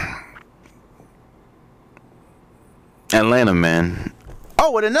 Atlanta, man.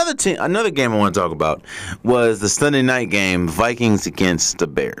 Oh, and another game I want to talk about was the Sunday night game, Vikings against the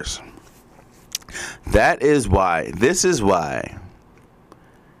Bears. This is why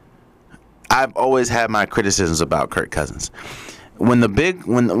I've always had my criticisms about Kirk Cousins. When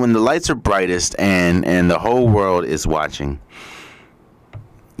the lights are brightest and the whole world is watching,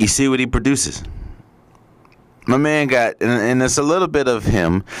 you see what he produces. My man got, and it's a little bit of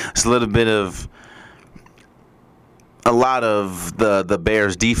him. It's a little bit of a lot of the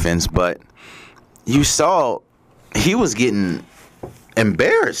Bears defense, but you saw he was getting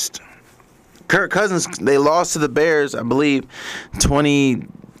embarrassed. Kirk Cousins, they lost to the Bears, I believe,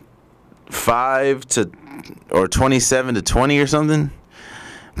 25 to or 27 to 20 or something.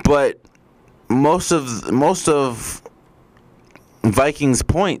 But most of Vikings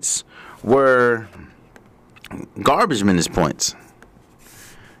points were garbage minutes points.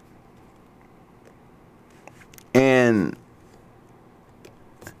 And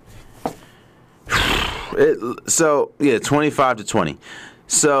 25 to 20.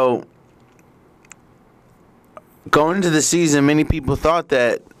 So going into the season, many people thought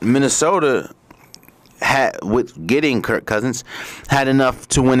that Minnesota with getting Kirk Cousins, had enough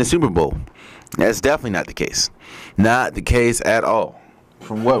to win the Super Bowl. That's definitely not the case. Not the case at all.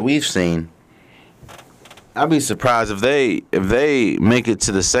 From what we've seen, I'd be surprised if they make it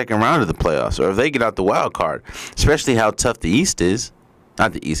to the second round of the playoffs, or if they get out the wild card, especially how tough the East is.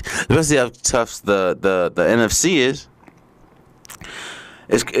 Not the East, especially how tough the NFC is.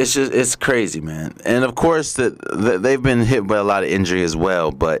 It's crazy, man. And of course that they've been hit by a lot of injury as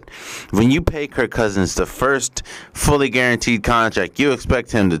well. But when you pay Kirk Cousins the first fully guaranteed contract, you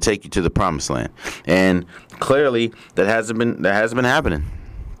expect him to take you to the promised land. And clearly that hasn't been happening.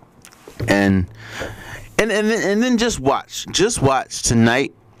 And then just watch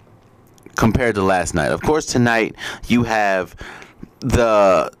tonight compared to last night. Of course, tonight you have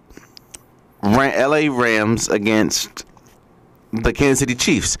the LA Rams against the Kansas City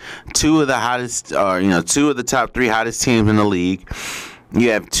Chiefs, two of the top 3 hottest teams in the league.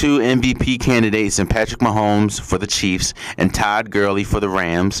 You have 2 MVP candidates in Patrick Mahomes for the Chiefs and Todd Gurley for the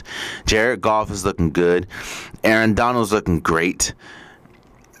Rams. Jared Goff is looking good. Aaron Donald's looking great.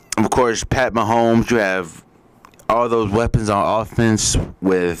 Of course, Pat Mahomes, you have all those weapons on offense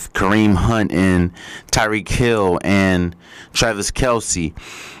with Kareem Hunt and Tyreek Hill and Travis Kelce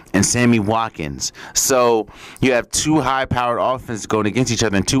and Sammy Watkins. So you have two high-powered offenses going against each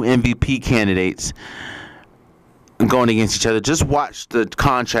other and two MVP candidates going against each other. Just watch the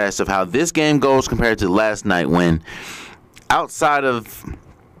contrast of how this game goes compared to last night, when outside of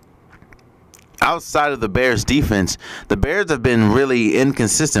the Bears defense, the Bears have been really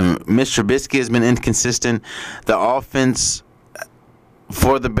inconsistent. Mitch Trubisky has been inconsistent. The offense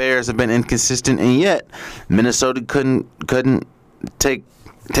for the Bears have been inconsistent, and yet Minnesota couldn't take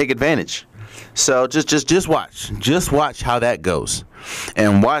advantage. So just watch how that goes,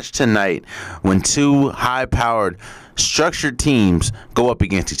 and watch tonight when two high-powered, structured teams go up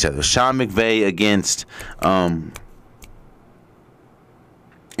against each other. Sean McVay against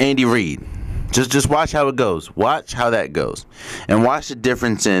Andy Reid. Just watch how it goes. Watch how that goes. And watch the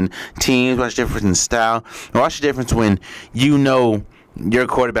difference in teams. Watch the difference in style. And watch the difference when you know your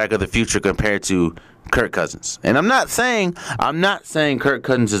quarterback of the future compared to Kirk Cousins. And I'm not saying Kirk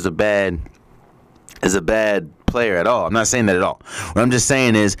Cousins is a bad player at all. I'm not saying that at all. What I'm just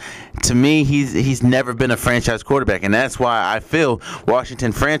saying is, to me, he's never been a franchise quarterback. And that's why I feel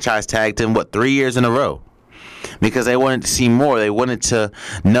Washington franchise tagged him, 3 years in a row. Because they wanted to see more. They wanted to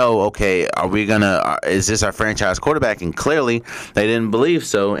know, okay, is this our franchise quarterback? And clearly, they didn't believe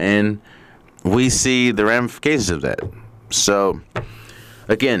so. And we see the ramifications of that. So,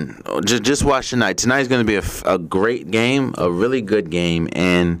 again, just watch tonight. Tonight's going to be a great game, a really good game,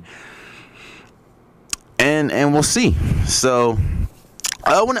 and we'll see. So,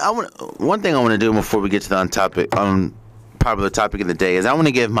 one thing I want to do before we get to the popular topic of the day is I want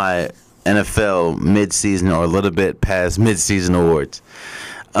to give my NFL midseason, or a little bit past midseason awards.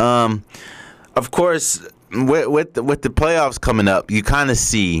 Of course, with the playoffs coming up, you kind of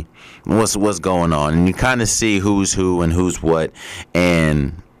see what's going on, and you kind of see who's who and who's what,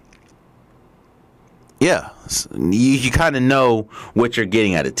 and yeah, you kind of know what you're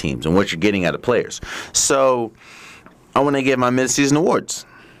getting out of teams and what you're getting out of players. So I want to give my midseason awards,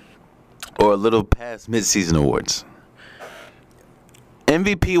 or a little past midseason awards.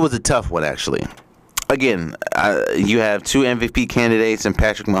 MVP was a tough one, actually. Again, you have two MVP candidates in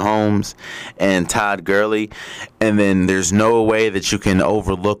Patrick Mahomes and Todd Gurley, and then there's no way that you can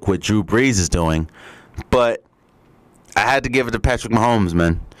overlook what Drew Brees is doing. But I had to give it to Patrick Mahomes,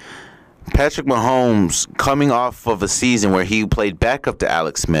 man. Patrick Mahomes, coming off of a season where he played backup to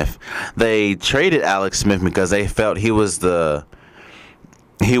Alex Smith. They traded Alex Smith because they felt Patrick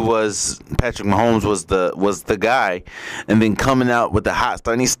Mahomes was the guy, and then coming out with the hot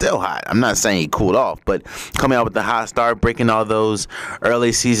start, and he's still hot. I'm not saying he cooled off, but coming out with the hot start, breaking all those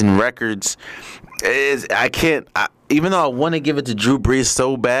early season records, even though I want to give it to Drew Brees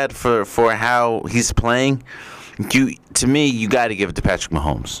so bad for how he's playing, to me, you got to give it to Patrick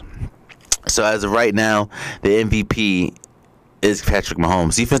Mahomes. So as of right now, the MVP is Patrick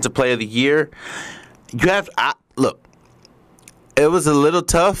Mahomes. Defensive Player of the Year, look. It was a little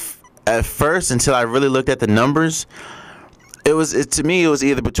tough at first until I really looked at the numbers. To me, it was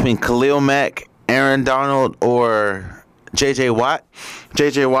either between Khalil Mack, Aaron Donald, or J.J. Watt.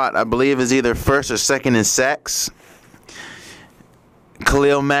 J.J. Watt, I believe, is either first or second in sacks.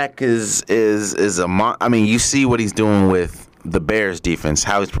 Khalil Mack is you see what he's doing with the Bears defense,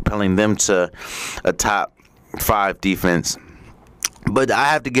 how he's propelling them to a top 5 defense. But I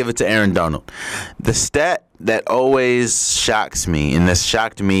have to give it to Aaron Donald. The stat that always shocks me, and that's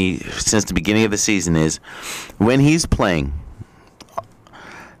shocked me since the beginning of the season, is when he's playing,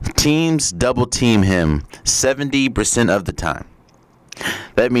 teams double team him 70% of the time.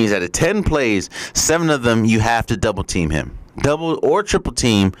 That means out of 10 plays, 7 of them you have to double team him. Double or triple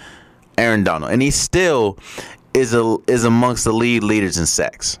team Aaron Donald. And he still is amongst the leaders in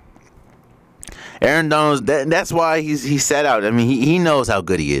sacks. Aaron Donald, that's why he sat out. I mean, he knows how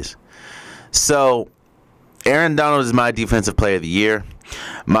good he is. So, Aaron Donald is my Defensive Player of the Year.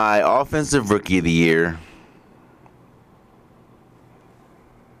 My Offensive Rookie of the Year.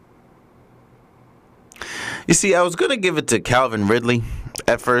 You see, I was going to give it to Calvin Ridley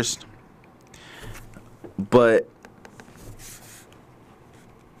at first. But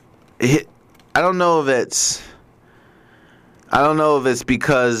I don't know if it's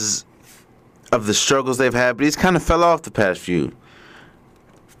because of the struggles they've had, but he's kind of fell off the past few.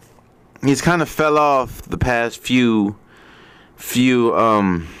 Few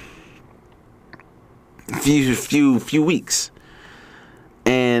weeks,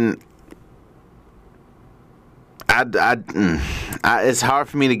 and it's hard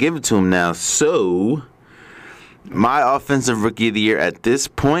for me to give it to him now. So, my Offensive Rookie of the Year at this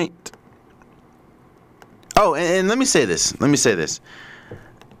point Oh, and let me say this.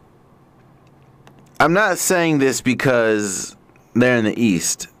 I'm not saying this because they're in the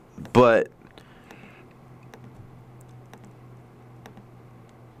East, but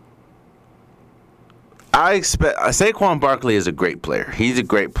I expect Saquon Barkley is a great player. He's a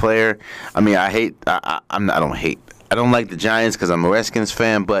great player. I mean, I don't like the Giants because I'm a Redskins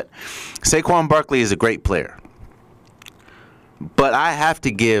fan, but Saquon Barkley is a great player. But I have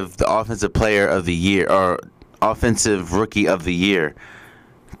to give the offensive player of the year or offensive rookie of the year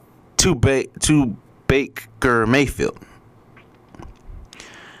to Baker Mayfield.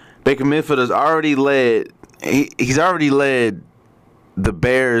 Baker Mayfield has already led. He's already led the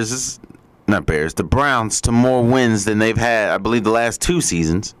the Browns to more wins than they've had, I believe, the last 2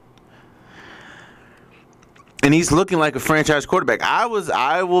 seasons. And he's looking like a franchise quarterback.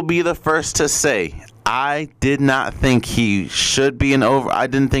 I will be the first to say I did not think he should be I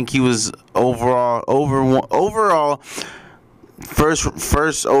didn't think he was overall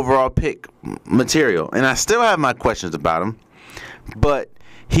first overall pick material. And I still have my questions about him, but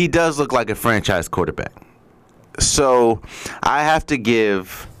he does look like a franchise quarterback. So I have to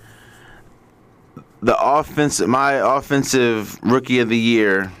give my offensive rookie of the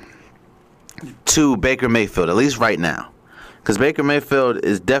year to Baker Mayfield, at least right now, because Baker Mayfield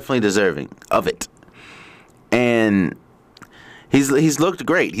is definitely deserving of it, and he's looked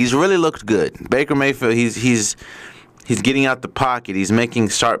great. He's really looked good. Baker Mayfield, he's getting out the pocket. He's making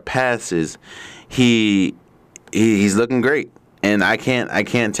sharp passes. He's looking great, and I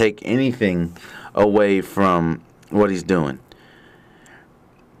can't take anything away from what he's doing.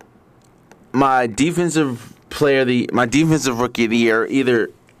 My defensive rookie of the year, either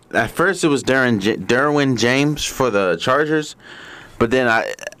at first it was Derwin James for the Chargers, but then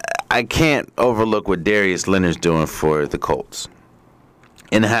I can't overlook what Darius Leonard's doing for the Colts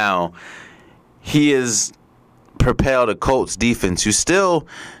and how he has propelled a Colts defense who still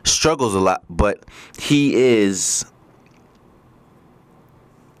struggles a lot, but he is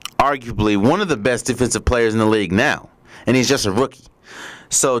arguably one of the best defensive players in the league now, and he's just a rookie.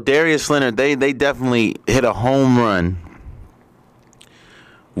 So Darius Leonard, they definitely hit a home run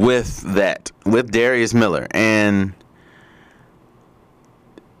with Darius Miller. And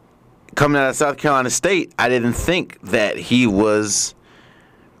coming out of South Carolina State, I didn't think that he was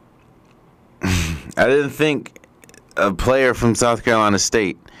I didn't think a player from South Carolina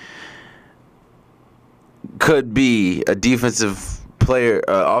State could be a defensive player,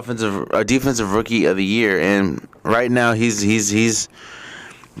 defensive rookie of the year. And right now he's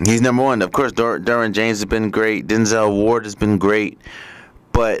number one. Of course, Derwin James has been great. Denzel Ward has been great.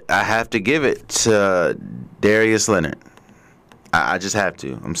 But I have to give it to Darius Leonard. I just have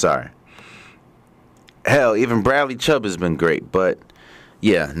to. I'm sorry. Hell, even Bradley Chubb has been great. But,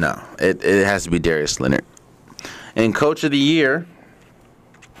 yeah, no. It has to be Darius Leonard. And Coach of the Year,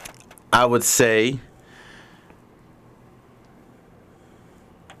 I would say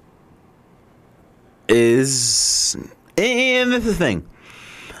is... And this is the thing.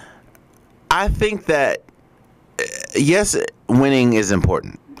 I think that, yes, winning is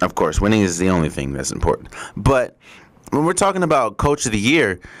important. Of course, winning is the only thing that's important. But when we're talking about Coach of the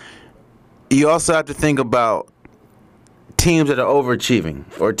Year, you also have to think about teams that are overachieving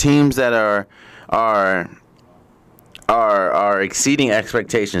or teams that are exceeding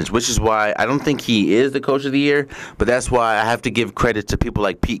expectations, which is why I don't think he is the Coach of the Year, but that's why I have to give credit to people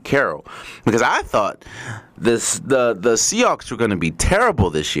like Pete Carroll, because I thought the Seahawks were going to be terrible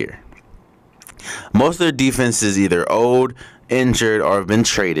this year. Most of their defense is either old, injured, or have been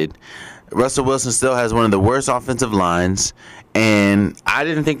traded. Russell Wilson still has one of the worst offensive lines, and I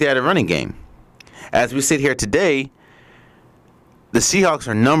didn't think they had a running game. As we sit here today, the Seahawks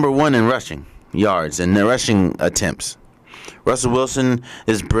are number 1 in rushing yards and the rushing attempts. Russell Wilson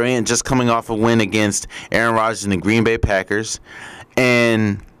is brilliant, just coming off a win against Aaron Rodgers and the Green Bay Packers.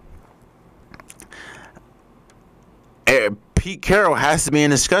 And Pete Carroll has to be in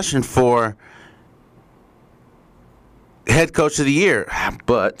discussion for head coach of the year.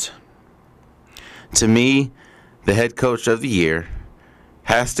 But to me, the head coach of the year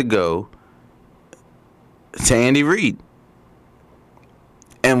has to go to Andy Reid.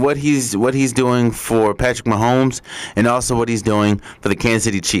 And what he's doing for Patrick Mahomes, and also what he's doing for the Kansas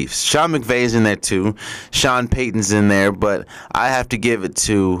City Chiefs. Sean McVay's in there too. Sean Payton's in there, but I have to give it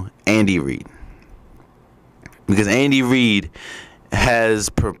to Andy Reid, because Andy Reid has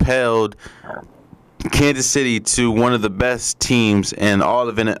propelled Kansas City to one of the best teams in all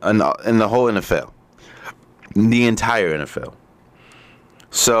of in the whole NFL, the entire NFL.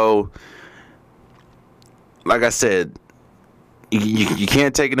 So, like I said, you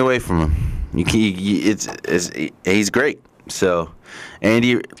can't take it away from him. He's great. So,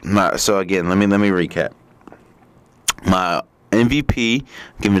 Andy. So again, let me recap. My MVP,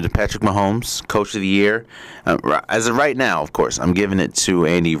 giving it to Patrick Mahomes, Coach of the Year. As of right now, of course, I'm giving it to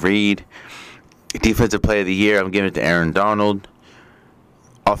Andy Reid. Defensive Player of the Year, I'm giving it to Aaron Donald.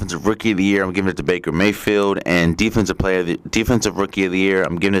 Offensive Rookie of the Year, I'm giving it to Baker Mayfield. And Defensive Rookie of the Year,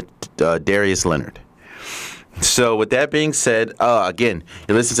 I'm giving it to Darius Leonard. So with that being said, again,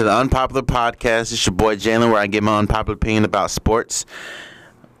 you're listening to the Unpopular Podcast. It's your boy Jalen, where I give my unpopular opinion about sports.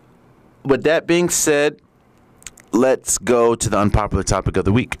 With that being said, let's go to the unpopular topic of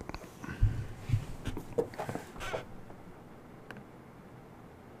the week.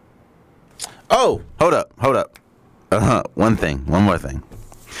 Oh, hold up. One more thing.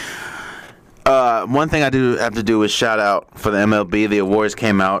 One thing I do have to do is shout out for the MLB. The awards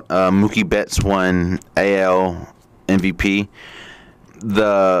came out. Mookie Betts won AL MVP.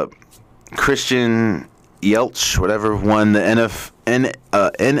 The Christian Yelich, whatever, won the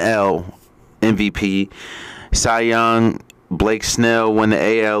NL MVP. Cy Young, Blake Snell won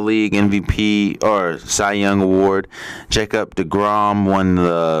the AL League MVP or Cy Young Award. Jacob deGrom won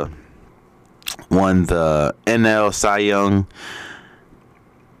the NL Cy Young.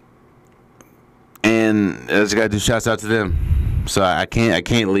 And I just gotta do shouts out to them. So I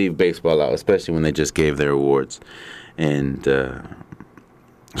can't leave baseball out, especially when they just gave their awards. And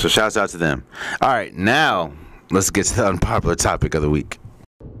so shouts out to them. All right, now let's get to the unpopular topic of the week.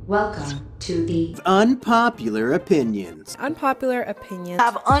 Welcome to the Unpopular Opinions. Unpopular opinions.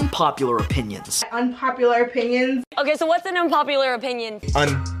 Have unpopular opinions. Unpopular opinions. Okay, so what's an unpopular opinion?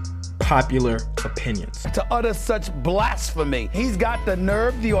 Unpopular opinions. To utter such blasphemy. He's got the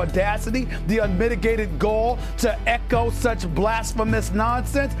nerve, the audacity, the unmitigated gall to echo such blasphemous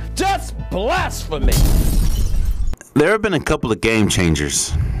nonsense. Just blasphemy. There have been a couple of game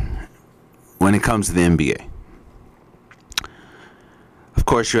changers when it comes to the NBA. Of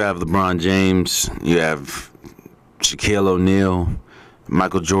course, you have LeBron James, you have Shaquille O'Neal,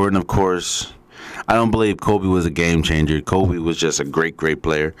 Michael Jordan, of course. I don't believe Kobe was a game changer. Kobe was just a great, great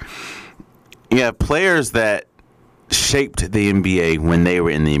player. You have players that shaped the NBA when they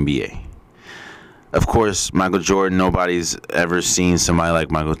were in the NBA. Of course, Michael Jordan, nobody's ever seen somebody like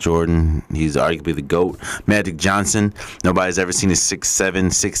Michael Jordan. He's arguably the GOAT. Magic Johnson, nobody's ever seen a 6'7",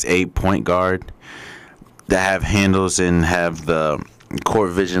 6'8" point guard that have handles and have the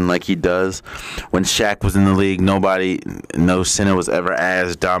court vision like he does. When Shaq was in the league, no center was ever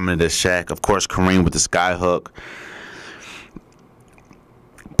as dominant as Shaq. Of course, Kareem with the sky hook.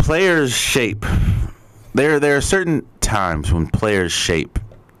 Players shape. There are certain times when players shape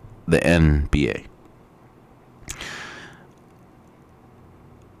the NBA.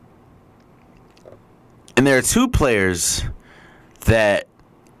 And there are two players that,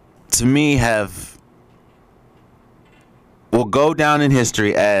 to me, will go down in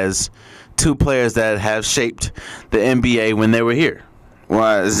history as two players that have shaped the NBA when they were here,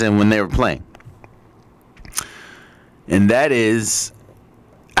 as in when they were playing. And that is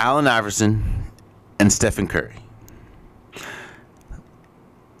Allen Iverson and Stephen Curry.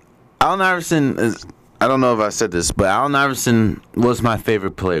 Allen Iverson is, I don't know if I said this, but Allen Iverson was my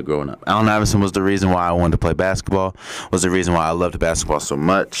favorite player growing up. Allen Iverson was the reason why I wanted to play basketball, was the reason why I loved basketball so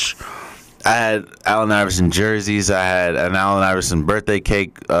much. I had Allen Iverson jerseys. I had an Allen Iverson birthday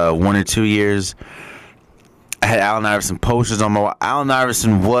cake 1 or 2 years. I had Allen Iverson posters on my wall. Allen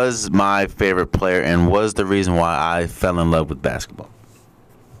Iverson was my favorite player and was the reason why I fell in love with basketball.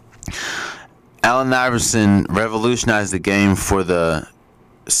 Allen Iverson revolutionized the game for the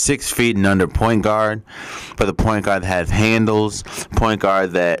 6 feet and under point guard, for the point guard that had handles, point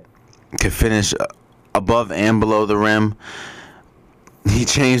guard that could finish above and below the rim. He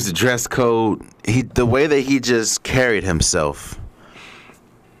changed the dress code. The way that he just carried himself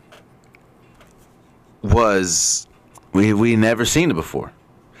was, we never seen it before.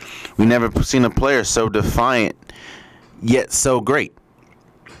 We never seen a player so defiant yet so great.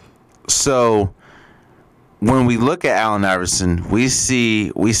 So when we look at Allen Iverson, we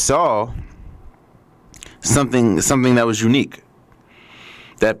saw something that was unique,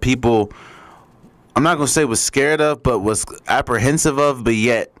 that people, I'm not going to say was scared of, but was apprehensive of, but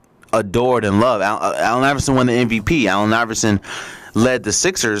yet adored and loved. Allen Iverson won the MVP. Allen Iverson led the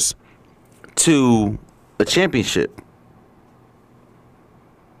Sixers to a championship.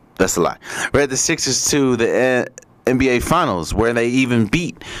 That's a lie. Led the Sixers to the NBA Finals, where they even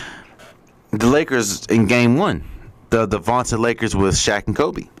beat the Lakers in Game 1. The vaunted Lakers with Shaq and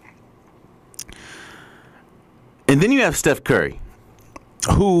Kobe. And then you have Steph Curry,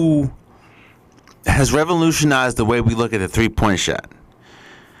 who has revolutionized the way we look at the three-point shot.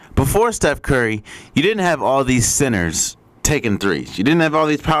 before Steph Curry, you didn't have all these centers taking threes. You didn't have all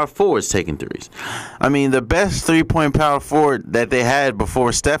these power forwards taking threes. I mean, the best 3-point power forward that they had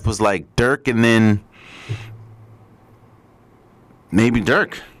before Steph was like Dirk and then maybe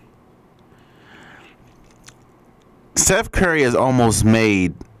Dirk. Steph Curry has Steph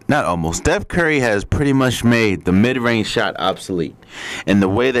Curry has pretty much made the mid-range shot obsolete. And the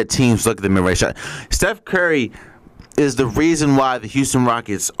way that teams look at the mid-range shot. Steph Curry is the reason why the Houston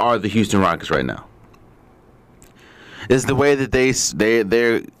Rockets are the Houston Rockets right now. It's the way that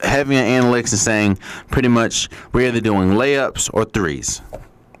they're having an analytics and saying pretty much we're either doing layups or threes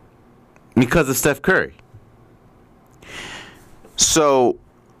because of Steph Curry. So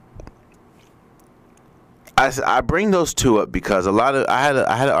I bring those two up because I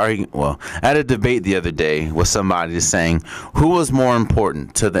had a debate the other day with somebody just saying who was more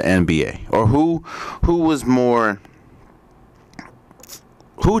important to the NBA or who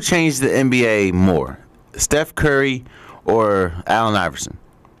changed the NBA more, Steph Curry or Allen Iverson.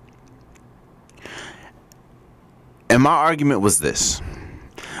 And my argument was this: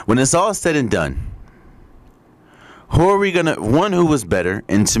 when it's all said and done, who was better?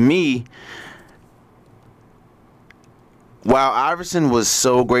 And to me, while Iverson was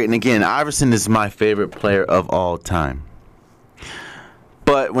so great, and again, Iverson is my favorite player of all time.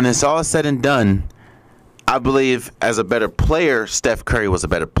 But when it's all said and done, I believe as a better player, Steph Curry was a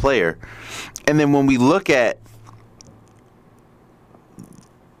better player. And then when we look at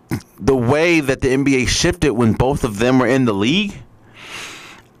the way that the NBA shifted when both of them were in the league,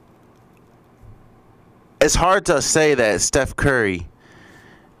 it's hard to say that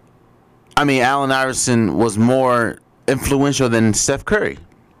Allen Iverson was more influential than Steph Curry.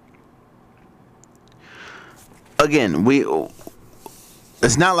 Again,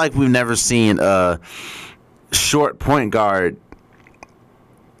 it's not like we've never seen a short point guard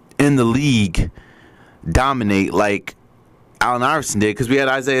in the league dominate like Allen Iverson did, because we had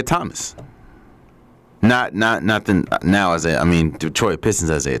Isaiah Thomas. Detroit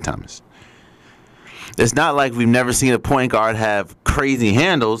Pistons Isaiah Thomas. It's not like we've never seen a point guard have crazy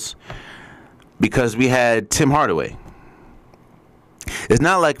handles because we had Tim Hardaway. It's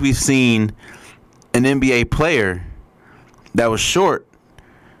not like we've seen an NBA player that was short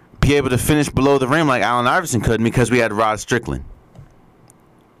be able to finish below the rim like Allen Iverson could because we had Rod Strickland.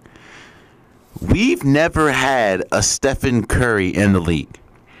 We've never had a Stephen Curry in the league.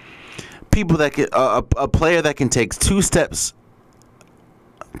 People that can, a player that can take two steps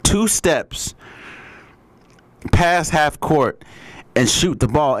past half court and shoot the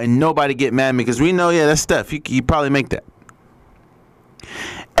ball and nobody get mad because we know, that's Steph. You probably make that.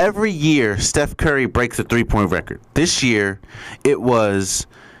 Every year, Steph Curry breaks a 3-point record. This year, it was,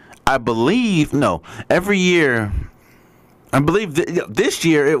 this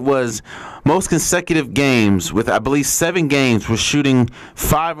year it was most consecutive games with, 7 games with shooting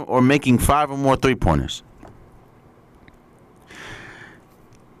 5 or making 5 or more 3-pointers.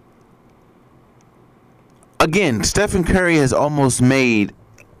 Again, Stephen Curry has almost made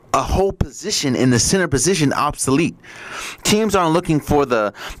a whole position in the center position obsolete. Teams aren't looking for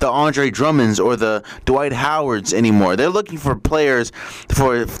the Andre Drummonds or the Dwight Howards anymore. They're looking for players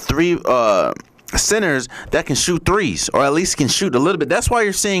for centers that can shoot threes, or at least can shoot a little bit. That's why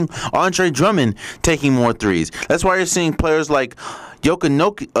you're seeing Andre Drummond taking more threes. That's why you're seeing players like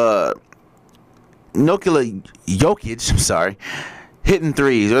Nikola Jokic, hitting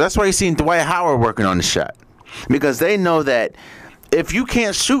threes. Or that's why you're seeing Dwight Howard working on the shot, because they know that if you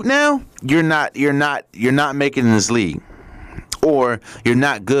can't shoot now, you're not making in this league, or you're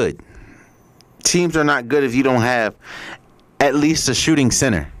not good. Teams are not good if you don't have at least a shooting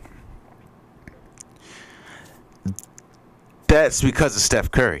center. That's because of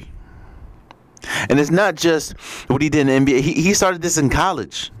Steph Curry. And it's not just what he did in the NBA. He started this in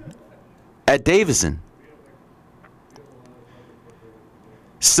college at Davidson.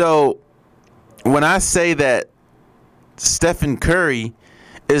 So when I say that Stephen Curry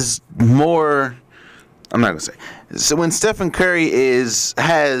is more, I'm not going to say. So when Stephen Curry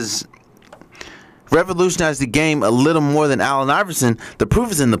has revolutionized the game a little more than Allen Iverson, the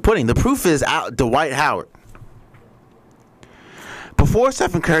proof is in the pudding. The proof is Dwight Howard. Before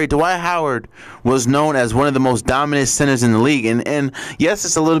Stephen Curry, Dwight Howard was known as one of the most dominant centers in the league. And yes,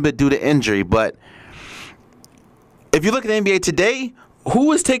 it's a little bit due to injury, but if you look at the NBA today,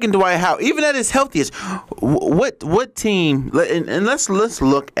 who is taking Dwight Howard, even at his healthiest? What team? And let's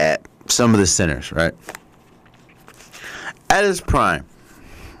look at some of the centers, right? At his prime,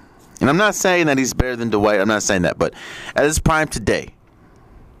 and I'm not saying that he's better than Dwight. I'm not saying that, but at his prime today,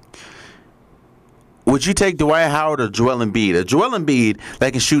 would you take Dwight Howard or Joel Embiid? A Joel Embiid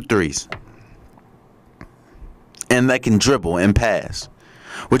that can shoot threes and that can dribble and pass.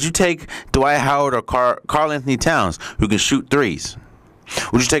 Would you take Dwight Howard or Karl Anthony Towns, who can shoot threes?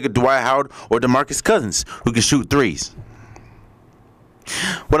 Would you take a Dwight Howard or DeMarcus Cousins, who can shoot threes?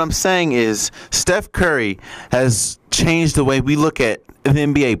 What I'm saying is Steph Curry has changed the way we look at the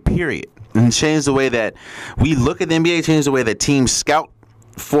NBA, period. And changed the way that we look at the NBA, changed the way that teams scout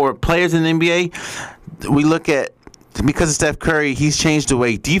for players in the NBA. We look at, because of Steph Curry, he's changed the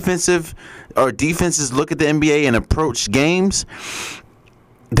way defenses look at the NBA and approach games.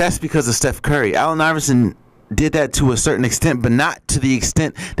 That's because of Steph Curry. Allen Iverson did that to a certain extent, but not to the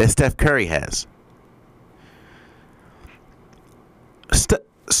extent that Steph Curry has.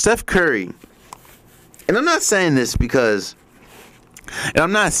 Steph Curry, and I'm not saying this because, and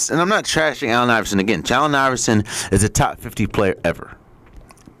I'm not trashing Allen Iverson again. Allen Iverson is a top 50 player ever,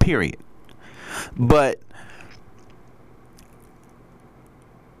 period. But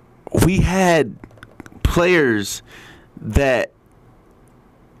we had players that,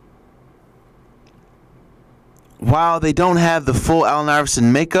 while they don't have the full Allen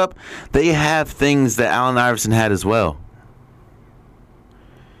Iverson makeup, they have things that Allen Iverson had as well.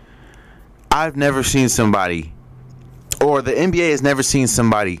 I've never seen somebody, or the NBA has never seen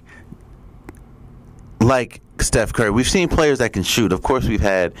somebody like Steph Curry. We've seen players that can shoot. Of course, we've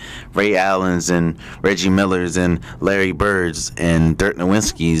had Ray Allens and Reggie Millers and Larry Birds and Dirk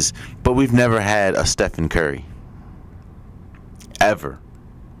Nowinski's, but we've never had a Stephen Curry. Ever.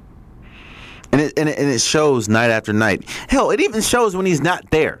 And it shows night after night. Hell, it even shows when he's not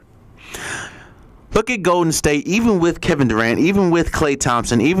there. Look at Golden State, even with Kevin Durant, even with Klay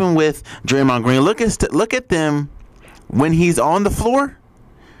Thompson, even with Draymond Green. Look at them when he's on the floor,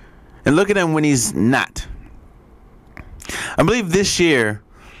 and look at him when he's not. I believe this year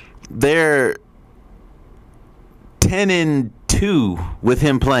they're 10-2 with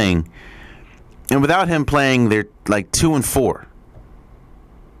him playing, and without him playing, they're like 2-4.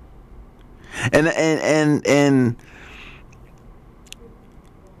 And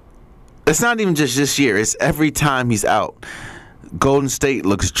it's not even just this year. It's every time he's out. Golden State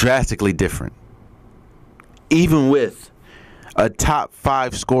looks drastically different. Even with a top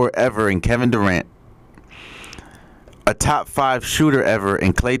 5 scorer ever in Kevin Durant, a top 5 shooter ever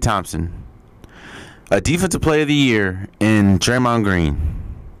in Klay Thompson, a defensive player of the year in Draymond Green,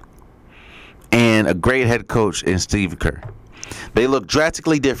 and a great head coach in Steve Kerr. They look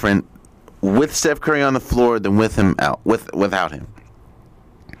drastically different with Steph Curry on the floor than with him out, without him.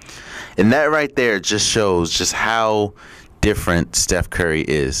 And that right there just shows just how different Steph Curry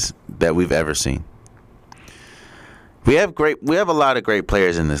is that we've ever seen. We have a lot of great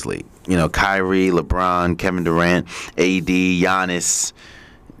players in this league. You know, Kyrie, LeBron, Kevin Durant, AD, Giannis,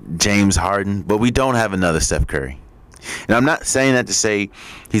 James Harden, but we don't have another Steph Curry. And I'm not saying that to say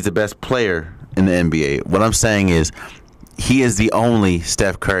he's the best player in the NBA. What I'm saying is he is the only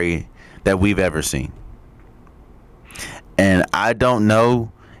Steph Curry that we've ever seen. And I don't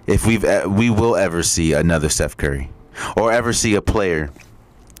know if we will ever see another Steph Curry, or ever see a player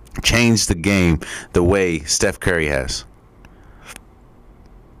change the game the way Steph Curry has.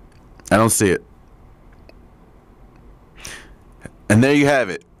 I don't see it. And there you have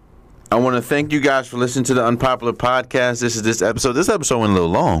it. I want to thank you guys for listening to the Unpopular Podcast. This episode. This episode went a little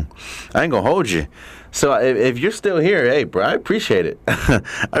long. I ain't gonna hold you. So if you're still here, hey, bro, I appreciate it.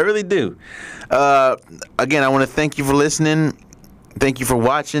 I really do. Again, I want to thank you for listening. Thank you for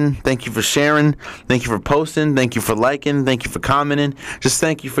watching. Thank you for sharing. Thank you for posting. Thank you for liking. Thank you for commenting. Just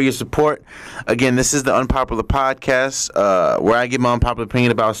thank you for your support. Again, this is the Unpopular Podcast, where I give my unpopular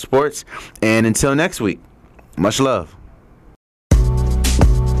opinion about sports. And until next week, much love.